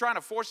impatient trying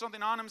to force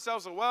something on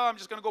himself. So, well, I'm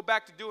just going to go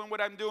back to doing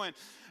what I'm doing.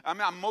 I'm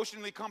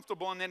emotionally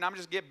comfortable, and then I'm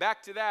just get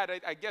back to that.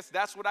 I guess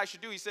that's what I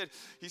should do. He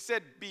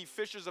said, be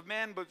fishers of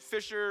men, but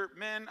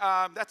fishermen,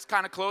 that's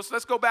kind of close.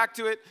 Let's go back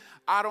to it.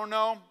 I don't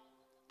know,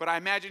 but I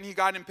imagine he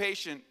got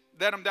impatient,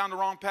 led him down the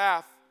wrong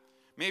path.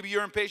 Maybe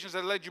your impatience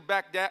has led you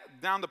back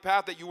down the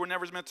path that you were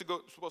never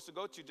supposed to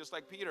go to, just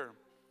like Peter.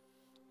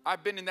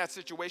 I've been in that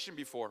situation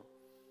before.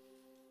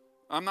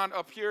 I'm not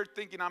up here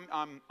thinking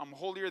I'm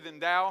holier than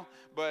thou,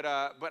 but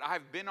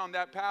I've been on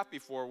that path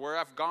before where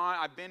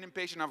I've been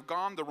impatient, I've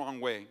gone the wrong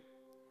way.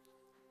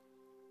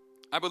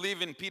 I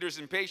believe in Peter's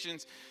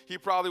impatience, he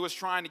probably was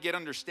trying to get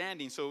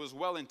understanding, so it was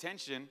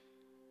well-intentioned.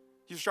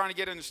 He was trying to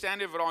get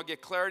understanding of it all,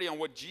 get clarity on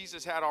what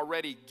Jesus had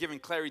already given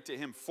clarity to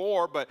him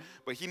for, but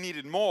he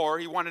needed more.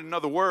 He wanted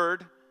another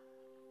word.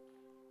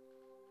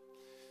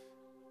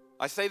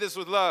 I say this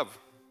with love.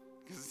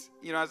 Because,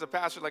 as a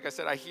pastor, like I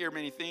said, I hear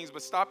many things,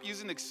 but stop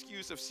using the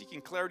excuse of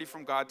seeking clarity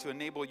from God to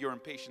enable your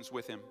impatience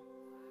with him.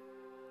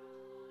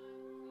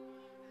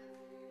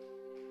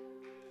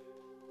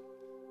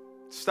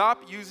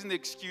 Stop using the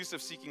excuse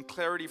of seeking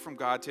clarity from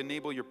God to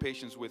enable your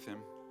patience with him.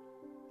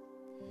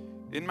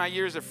 In my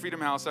years at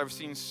Freedom House, I've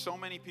seen so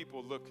many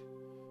people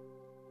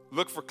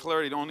look for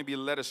clarity to only be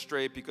led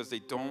astray because they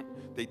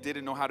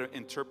didn't know how to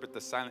interpret the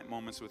silent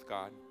moments with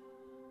God.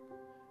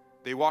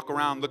 They walk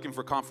around looking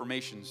for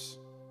confirmations.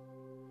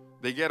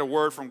 They get a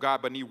word from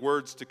God but need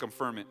words to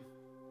confirm it.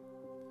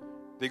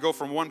 They go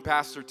from one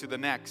pastor to the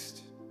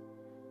next,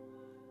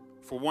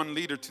 for one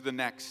leader to the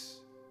next,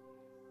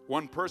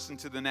 one person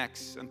to the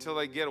next, until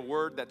they get a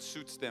word that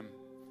suits them,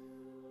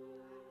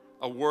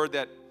 a word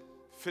that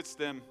fits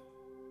them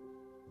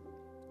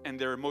and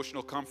their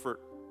emotional comfort.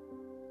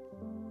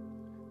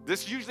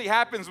 This usually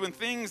happens when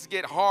things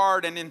get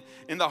hard, and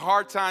in the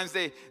hard times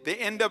they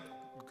end up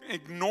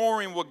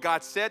ignoring what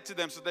God said to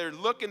them. So they're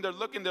looking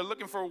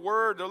for a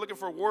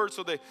word.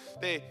 So they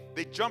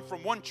jump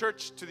from one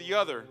church to the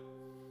other.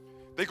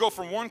 They go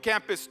from one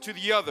campus to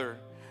the other.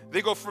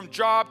 They go from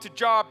job to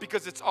job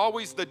because it's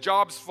always the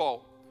job's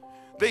fault.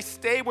 They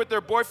stay with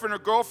their boyfriend or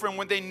girlfriend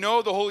when they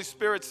know the Holy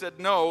Spirit said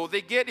no.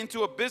 They get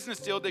into a business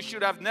deal they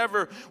should have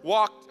never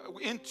walked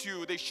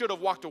into, they should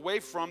have walked away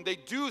from. They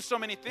do so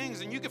many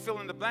things, and you can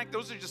fill in the blank.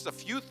 Those are just a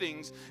few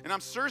things, and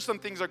I'm sure some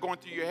things are going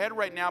through your head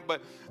right now,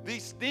 but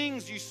these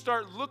things, you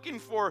start looking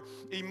for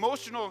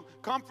emotional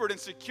comfort and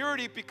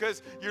security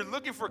because you're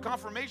looking for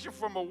confirmation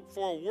for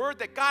a word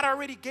that God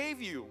already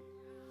gave you.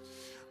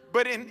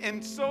 But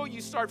and so you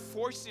start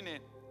forcing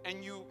it,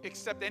 and you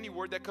accept any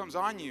word that comes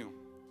on you.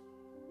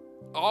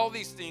 All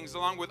these things,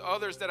 along with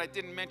others that I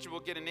didn't mention, will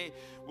get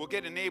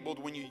enabled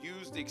when you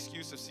use the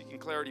excuse of seeking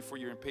clarity for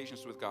your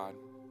impatience with God.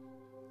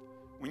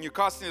 When you're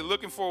constantly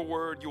looking for a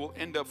word, you will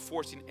end up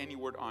forcing any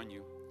word on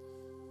you.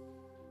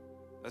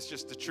 That's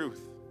just the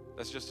truth.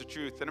 That's just the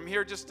truth. And I'm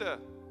here just to,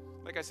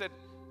 like I said,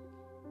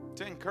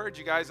 to encourage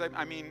you guys.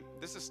 I mean,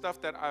 this is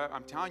stuff that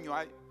I'm telling you,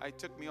 I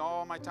took me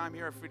all my time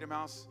here at Freedom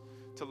House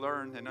to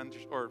learn and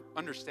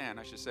understand,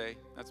 I should say.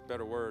 That's a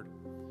better word.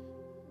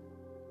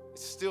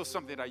 It's still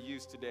something that I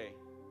use today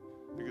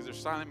because there's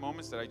silent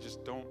moments that I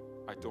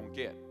don't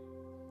get.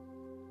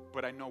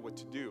 But I know what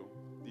to do.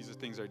 These are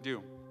things I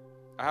do.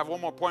 I have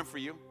one more point for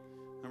you,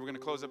 and we're going to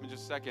close up in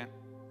just a second.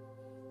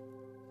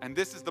 And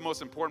this is the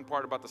most important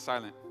part about the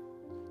silent.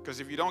 Because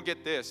if you don't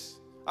get this,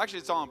 actually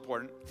it's all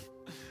important,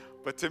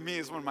 but to me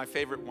it's one of my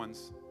favorite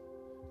ones.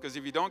 Because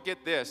if you don't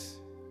get this,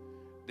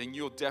 then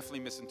you'll definitely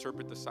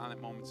misinterpret the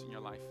silent moments in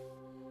your life.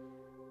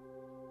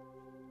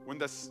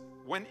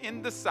 When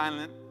in the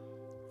silent,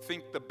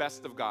 think the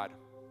best of God.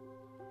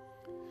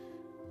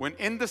 When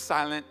in the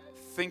silent,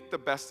 think the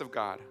best of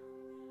God.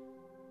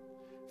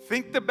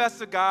 Think the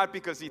best of God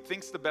because He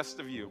thinks the best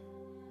of you.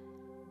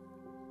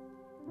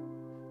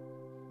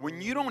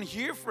 When you don't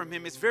hear from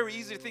Him, it's very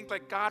easy to think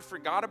like God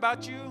forgot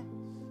about you.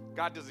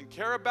 God doesn't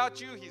care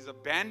about you. He's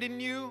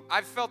abandoned you.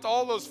 I've felt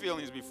all those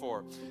feelings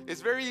before.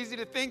 It's very easy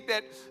to think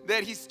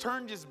that He's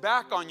turned His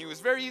back on you. It's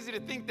very easy to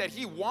think that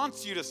He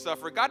wants you to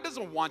suffer. God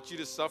doesn't want you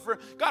to suffer.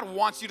 God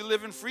wants you to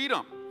live in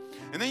freedom.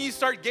 And then you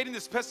start getting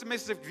this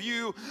pessimistic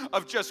view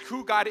of just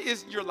who God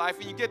is in your life,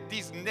 and you get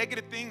these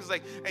negative things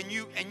like, and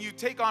you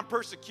take on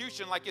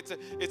persecution like it's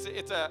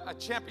a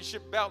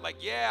championship belt. Like,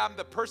 yeah, I'm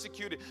the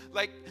persecuted.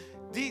 Like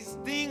these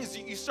things,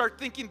 you start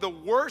thinking the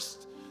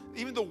worst,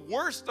 even the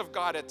worst of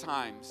God at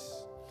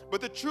times.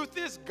 But the truth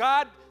is,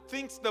 God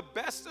thinks the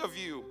best of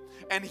you.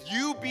 And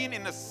you being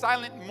in a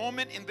silent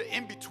moment, in the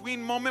in-between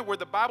moment where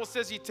the Bible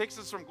says He takes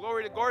us from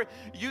glory to glory,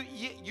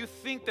 you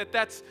think that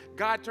that's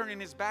God turning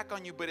His back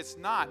on you, but it's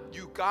not.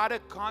 You gotta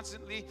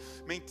constantly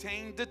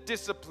maintain the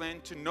discipline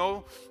to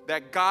know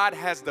that God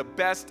has the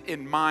best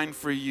in mind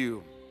for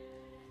you.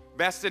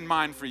 Best in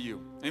mind for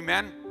you.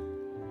 Amen?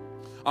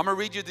 I'm going to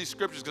read you these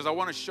scriptures because I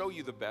want to show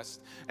you the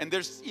best. And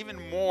there's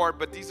even more,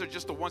 but these are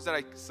just the ones that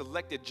I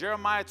selected.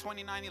 Jeremiah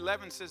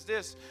 29:11 says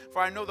this,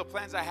 "For I know the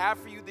plans I have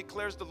for you,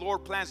 declares the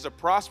Lord, plans to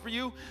prosper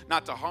you,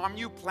 not to harm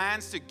you,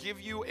 plans to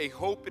give you a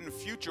hope in the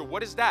future."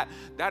 What is that?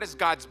 That is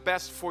God's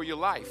best for your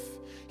life.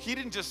 He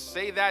didn't just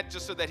say that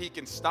just so that He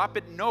can stop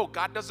it. No,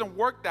 God doesn't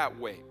work that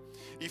way.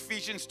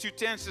 Ephesians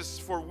 2:10 says,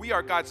 "For we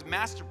are God's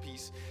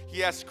masterpiece. He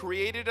has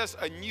created us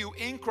anew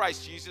in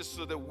Christ Jesus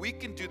so that we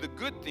can do the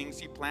good things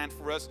He planned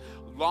for us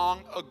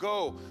long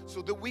ago."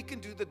 So that we can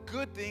do the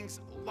good things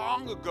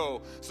long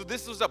ago. So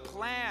this was a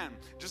plan.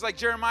 Just like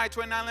Jeremiah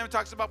 29:11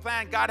 talks about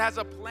plan, God has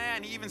a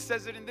plan. He even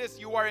says it in this,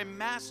 you are a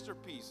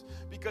masterpiece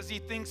because He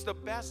thinks the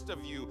best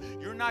of you.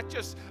 You're not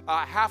just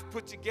half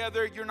put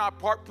together. You're not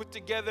part put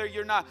together.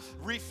 You're not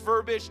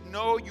refurbished.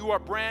 No, you are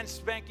brand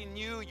spanking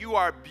new. You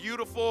are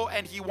beautiful,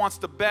 and He wants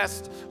the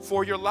best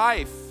for your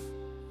life.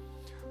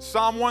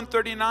 Psalm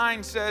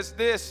 139 says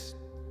this.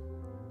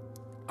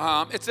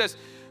 It says,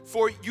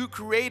 "For you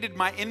created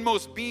my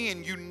inmost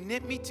being. You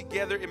knit me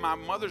together in my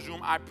mother's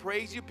womb. I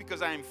praise you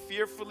because I am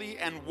fearfully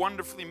and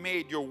wonderfully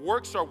made. Your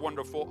works are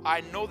wonderful.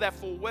 I know that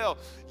full well.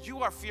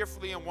 You are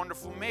fearfully and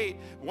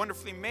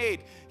wonderfully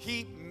made.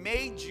 He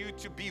made you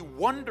to be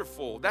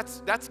wonderful."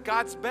 That's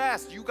God's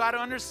best. You got to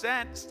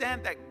understand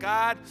that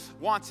God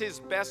wants His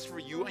best for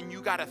you, and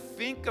you got to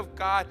think of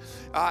God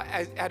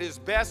at His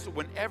best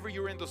whenever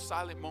you're in those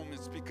silent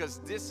moments, because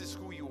this is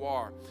who you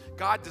are.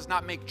 God does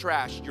not make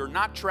trash. You're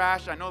not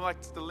trash. I know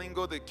like the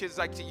lingo the kids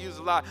like to use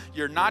a lot.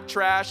 You're not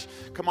trash.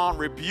 Come on,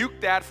 rebuke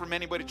that from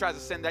anybody who tries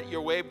to send that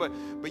your way, but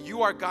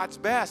you are God's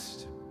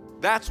best.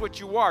 That's what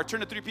you are.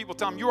 Turn to 3 people,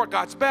 tell them you are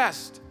God's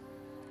best.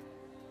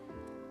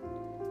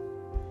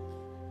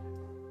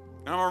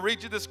 And I'm going to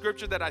read you the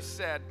scripture that I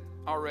said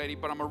already,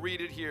 but I'm going to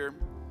read it here.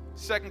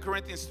 2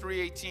 Corinthians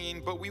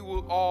 3:18, "But we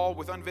will all,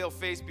 with unveiled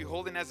face,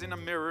 beholding as in a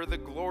mirror the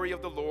glory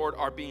of the Lord,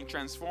 are being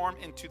transformed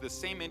into the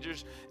same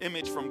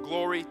image from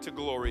glory to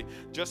glory,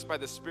 just by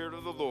the Spirit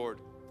of the Lord."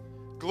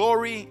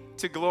 Glory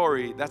to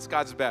glory, that's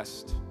God's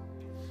best.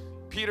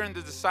 Peter and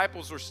the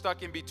disciples were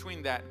stuck in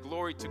between that,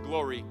 glory to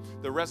glory.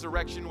 The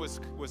resurrection was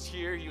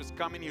here, He was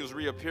coming, He was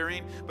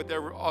reappearing, but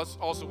there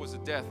also was a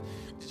death.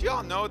 Did you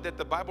all know that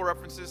the Bible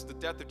references the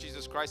death of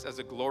Jesus Christ as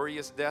a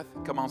glorious death?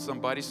 Come on,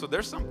 somebody. So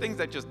there's some things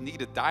that just need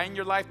to die in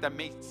your life that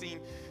may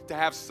seem to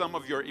have some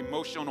of your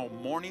emotional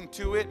mourning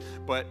to it,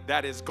 but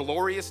that is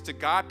glorious to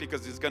God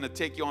because it's going to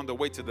take you on the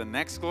way to the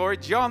next glory.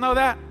 Did you all know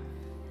that?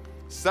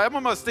 Some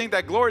of us think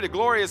that glory to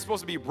glory is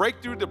supposed to be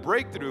breakthrough to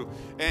breakthrough.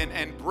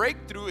 And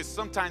breakthrough is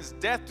sometimes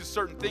death to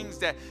certain things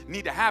that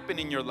need to happen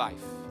in your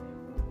life.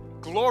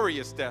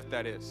 Glorious death,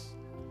 that is.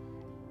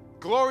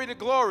 Glory to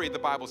glory, the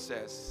Bible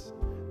says.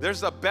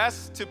 There's a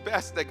best to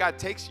best that God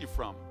takes you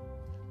from.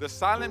 The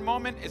silent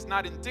moment is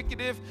not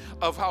indicative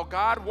of how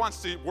God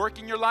wants to work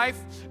in your life.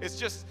 It's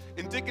just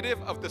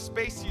indicative of the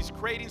space He's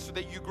creating so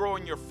that you grow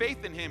in your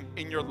faith in Him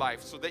in your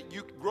life, so that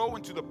you grow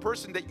into the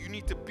person that you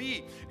need to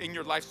be in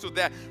your life, so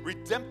that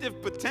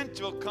redemptive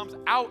potential comes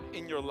out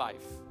in your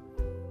life.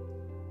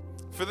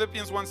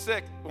 Philippians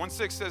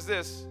 1:6 says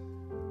this,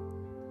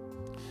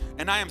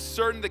 "And I am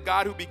certain that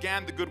God who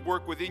began the good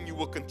work within you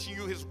will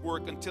continue His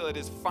work until it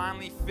is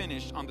finally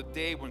finished on the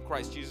day when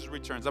Christ Jesus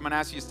returns." I'm going to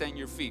ask you to stand on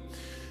your feet.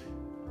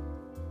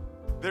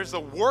 There's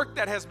a work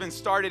that has been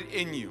started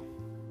in you.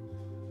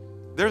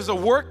 There's a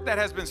work that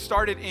has been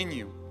started in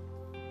you.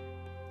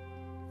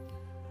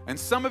 And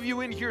some of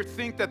you in here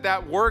think that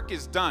that work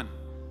is done.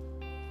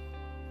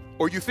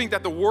 Or you think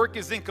that the work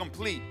is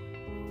incomplete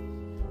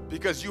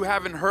because you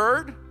haven't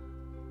heard,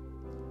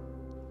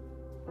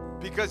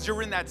 because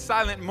you're in that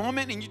silent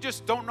moment and you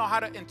just don't know how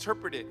to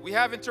interpret it. We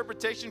have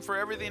interpretation for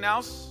everything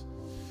else.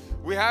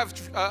 We have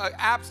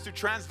apps to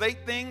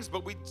translate things,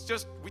 but we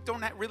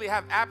don't really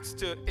have apps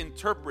to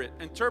interpret.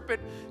 Interpret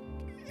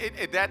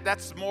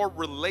that's more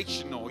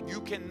relational.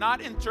 You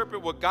cannot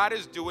interpret what God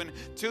is doing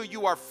till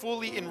you are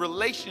fully in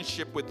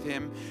relationship with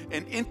Him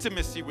and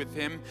intimacy with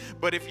Him.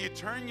 But if you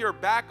turn your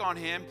back on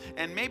Him,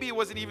 and maybe it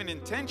wasn't even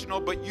intentional,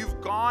 but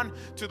you've gone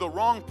to the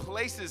wrong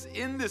places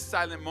in this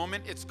silent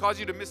moment, it's caused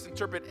you to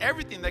misinterpret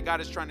everything that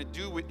God is trying to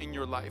do in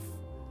your life.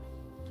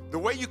 The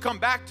way you come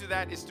back to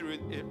that is through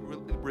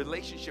a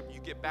relationship.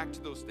 You get back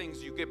to those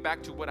things. You get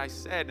back to what I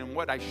said and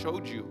what I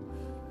showed you.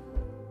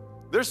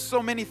 There's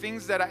so many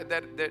things that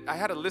I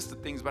had a list of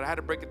things, but I had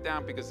to break it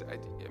down because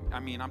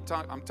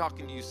I'm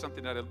talking to you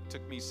something that it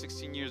took me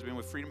 16 years, been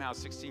with Freedom House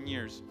 16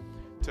 years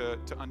to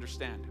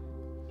understand.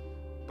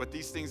 But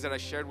these things that I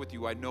shared with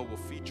you, I know will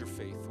feed your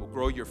faith, will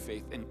grow your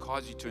faith, and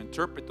cause you to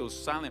interpret those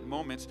silent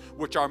moments,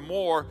 which are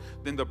more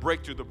than the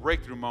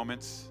breakthrough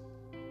moments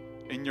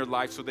in your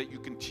life, so that you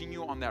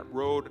continue on that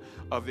road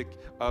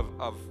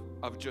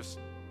of just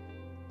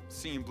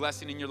seeing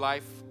blessing in your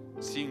life,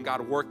 seeing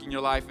God work in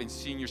your life, and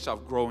seeing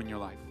yourself grow in your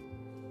life.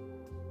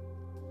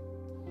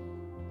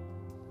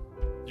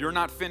 You're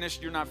not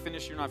finished. You're not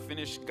finished. You're not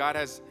finished. God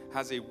has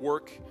a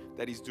work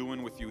that He's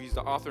doing with you. He's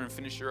the author and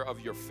finisher of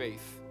your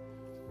faith.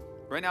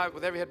 Right now,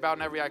 with every head bowed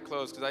and every eye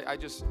closed, because I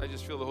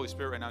just feel the Holy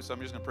Spirit right now, so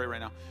I'm just going to pray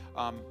right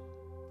now.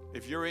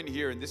 If you're in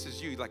here and this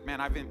is you, like, man,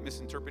 I've been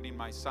misinterpreting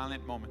my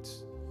silent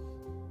moments.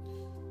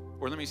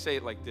 Or let me say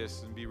it like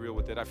this and be real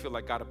with it. I feel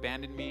like God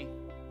abandoned me.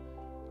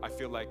 I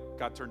feel like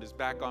God turned His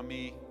back on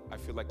me. I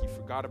feel like He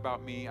forgot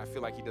about me. I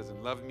feel like He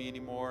doesn't love me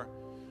anymore.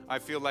 I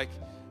feel like,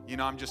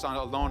 I'm just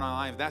alone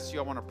online. If that's you,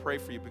 I want to pray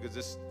for you, because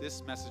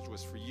this message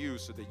was for you,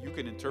 so that you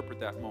can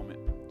interpret that moment,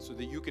 so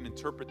that you can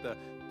interpret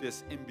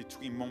this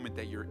in-between moment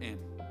that you're in,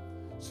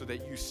 so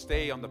that you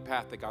stay on the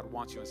path that God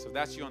wants you in. So if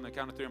that's you, on the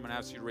count of three, I'm going to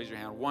ask you to raise your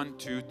hand. 1,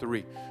 2,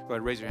 3. Go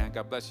ahead, raise your hand.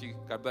 God bless you.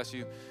 God bless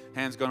you.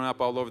 Hands going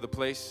up all over the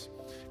place.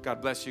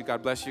 God bless you.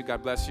 God bless you.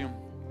 God bless you.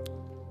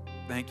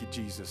 Thank you,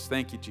 Jesus.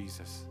 Thank you,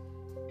 Jesus.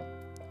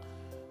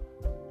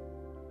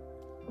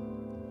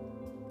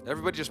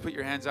 Everybody just put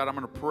your hands out. I'm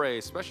going to pray,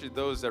 especially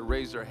those that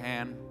raise their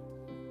hand.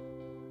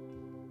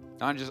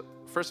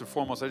 First and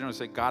foremost, I just want to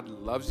say God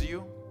loves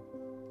you.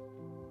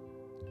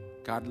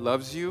 God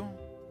loves you.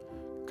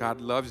 God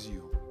loves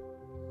you.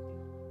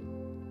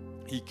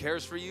 He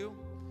cares for you,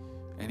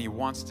 and He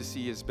wants to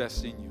see His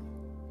best in you.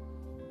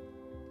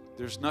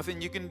 There's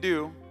nothing you can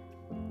do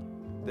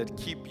that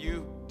keep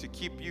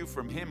you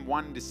from Him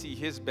wanting to see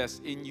His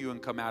best in you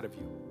and come out of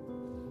you.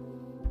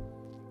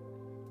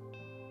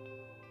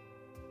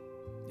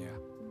 Yeah.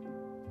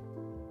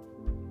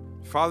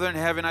 Father in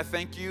heaven, I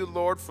thank you,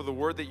 Lord, for the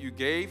word that you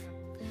gave.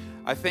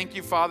 I thank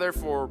you, Father,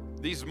 for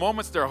these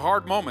moments. They're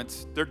hard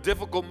moments. They're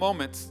difficult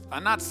moments.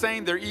 I'm not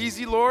saying they're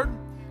easy, Lord,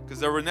 because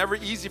they were never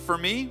easy for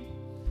me.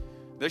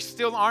 They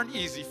still aren't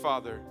easy,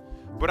 Father.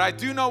 But I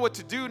do know what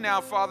to do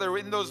now, Father,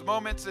 in those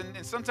moments,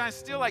 and sometimes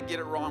still I get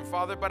it wrong,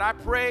 Father. But I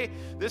pray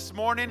this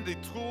morning the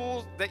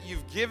tools that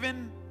you've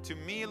given to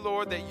me,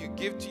 Lord, that you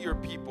give to your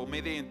people,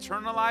 may they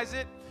internalize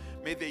it,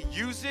 may they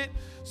use it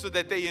so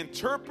that they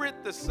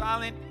interpret the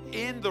silent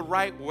in the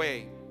right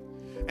way.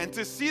 And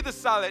to see the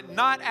silent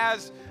not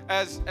as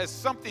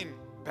something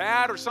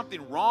bad or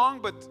something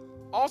wrong, but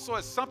also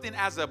as something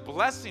as a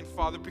blessing,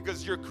 Father,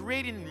 because you're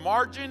creating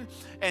margin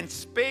and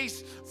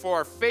space for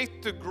our faith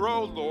to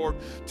grow, Lord,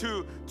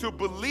 to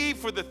believe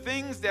for the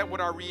things that what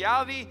our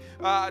reality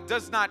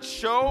does not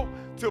show,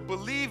 to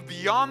believe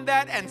beyond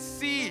that and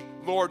see,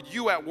 Lord,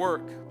 you at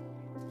work.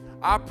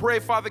 I pray,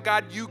 Father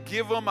God, you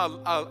give them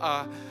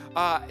an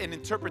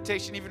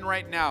interpretation even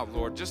right now,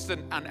 Lord, just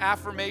an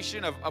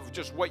affirmation of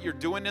just what you're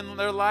doing in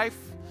their life.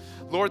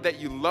 Lord, that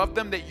you love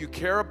them, that you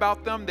care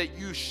about them, that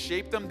you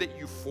shape them, that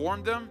you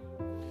form them.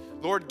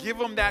 Lord, give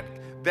them that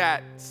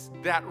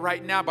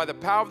right now by the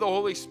power of the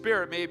Holy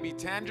Spirit. May it be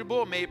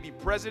tangible, may it be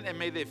present, and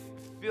may they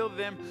fill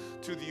them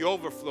to the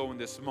overflow in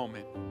this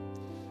moment.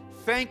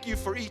 Thank you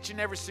for each and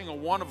every single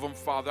one of them,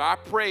 Father. I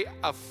pray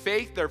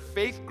their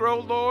faith grow,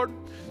 Lord,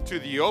 to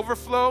the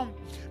overflow.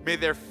 May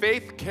their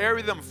faith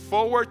carry them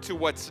forward to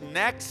what's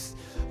next,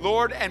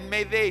 Lord, and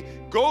may they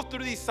go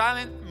through these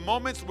silent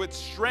moments with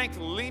strength,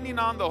 leaning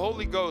on the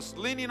Holy Ghost,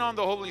 leaning on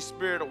the Holy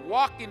Spirit,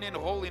 walking in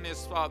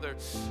holiness, Father.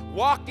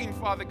 Walking,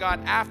 Father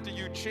God, after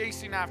you,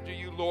 chasing after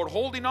you, Lord,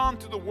 holding on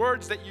to the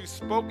words that you've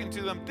spoken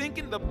to them,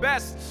 thinking the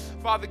best,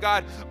 Father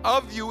God,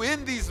 of you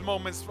in these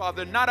moments,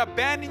 Father, not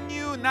abandoning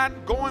you,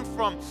 not going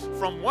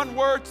from one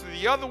word to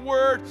the other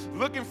word,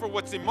 looking for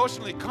what's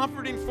emotionally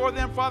comforting for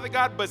them, Father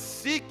God, but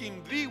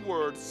seeking the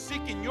word,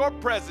 seeking your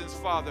presence,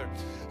 Father,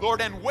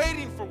 Lord, and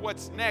waiting for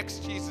what's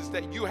next, Jesus,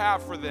 that you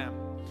have for them.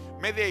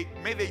 May they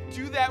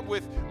do that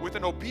with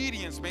an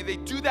obedience. May they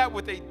do that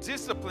with a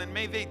discipline.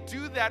 May they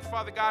do that,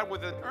 Father God,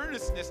 with an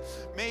earnestness.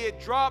 May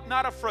it drop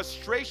not a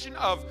frustration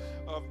of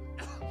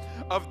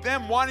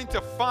them wanting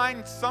to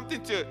find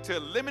something to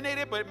eliminate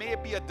it, but may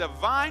it be a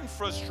divine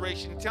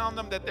frustration telling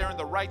them that they're in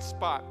the right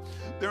spot.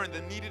 They're in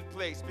the needed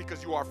place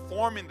because you are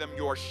forming them.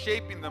 You are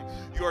shaping them.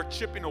 You are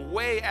chipping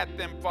away at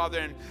them,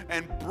 Father,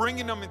 and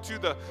bringing them into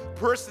the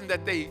person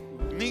that they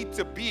need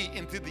to be,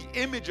 into the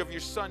image of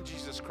your Son,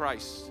 Jesus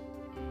Christ.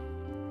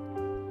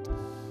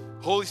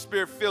 Holy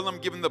Spirit, fill them,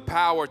 give them the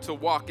power to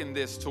walk in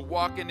this, to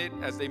walk in it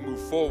as they move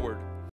forward.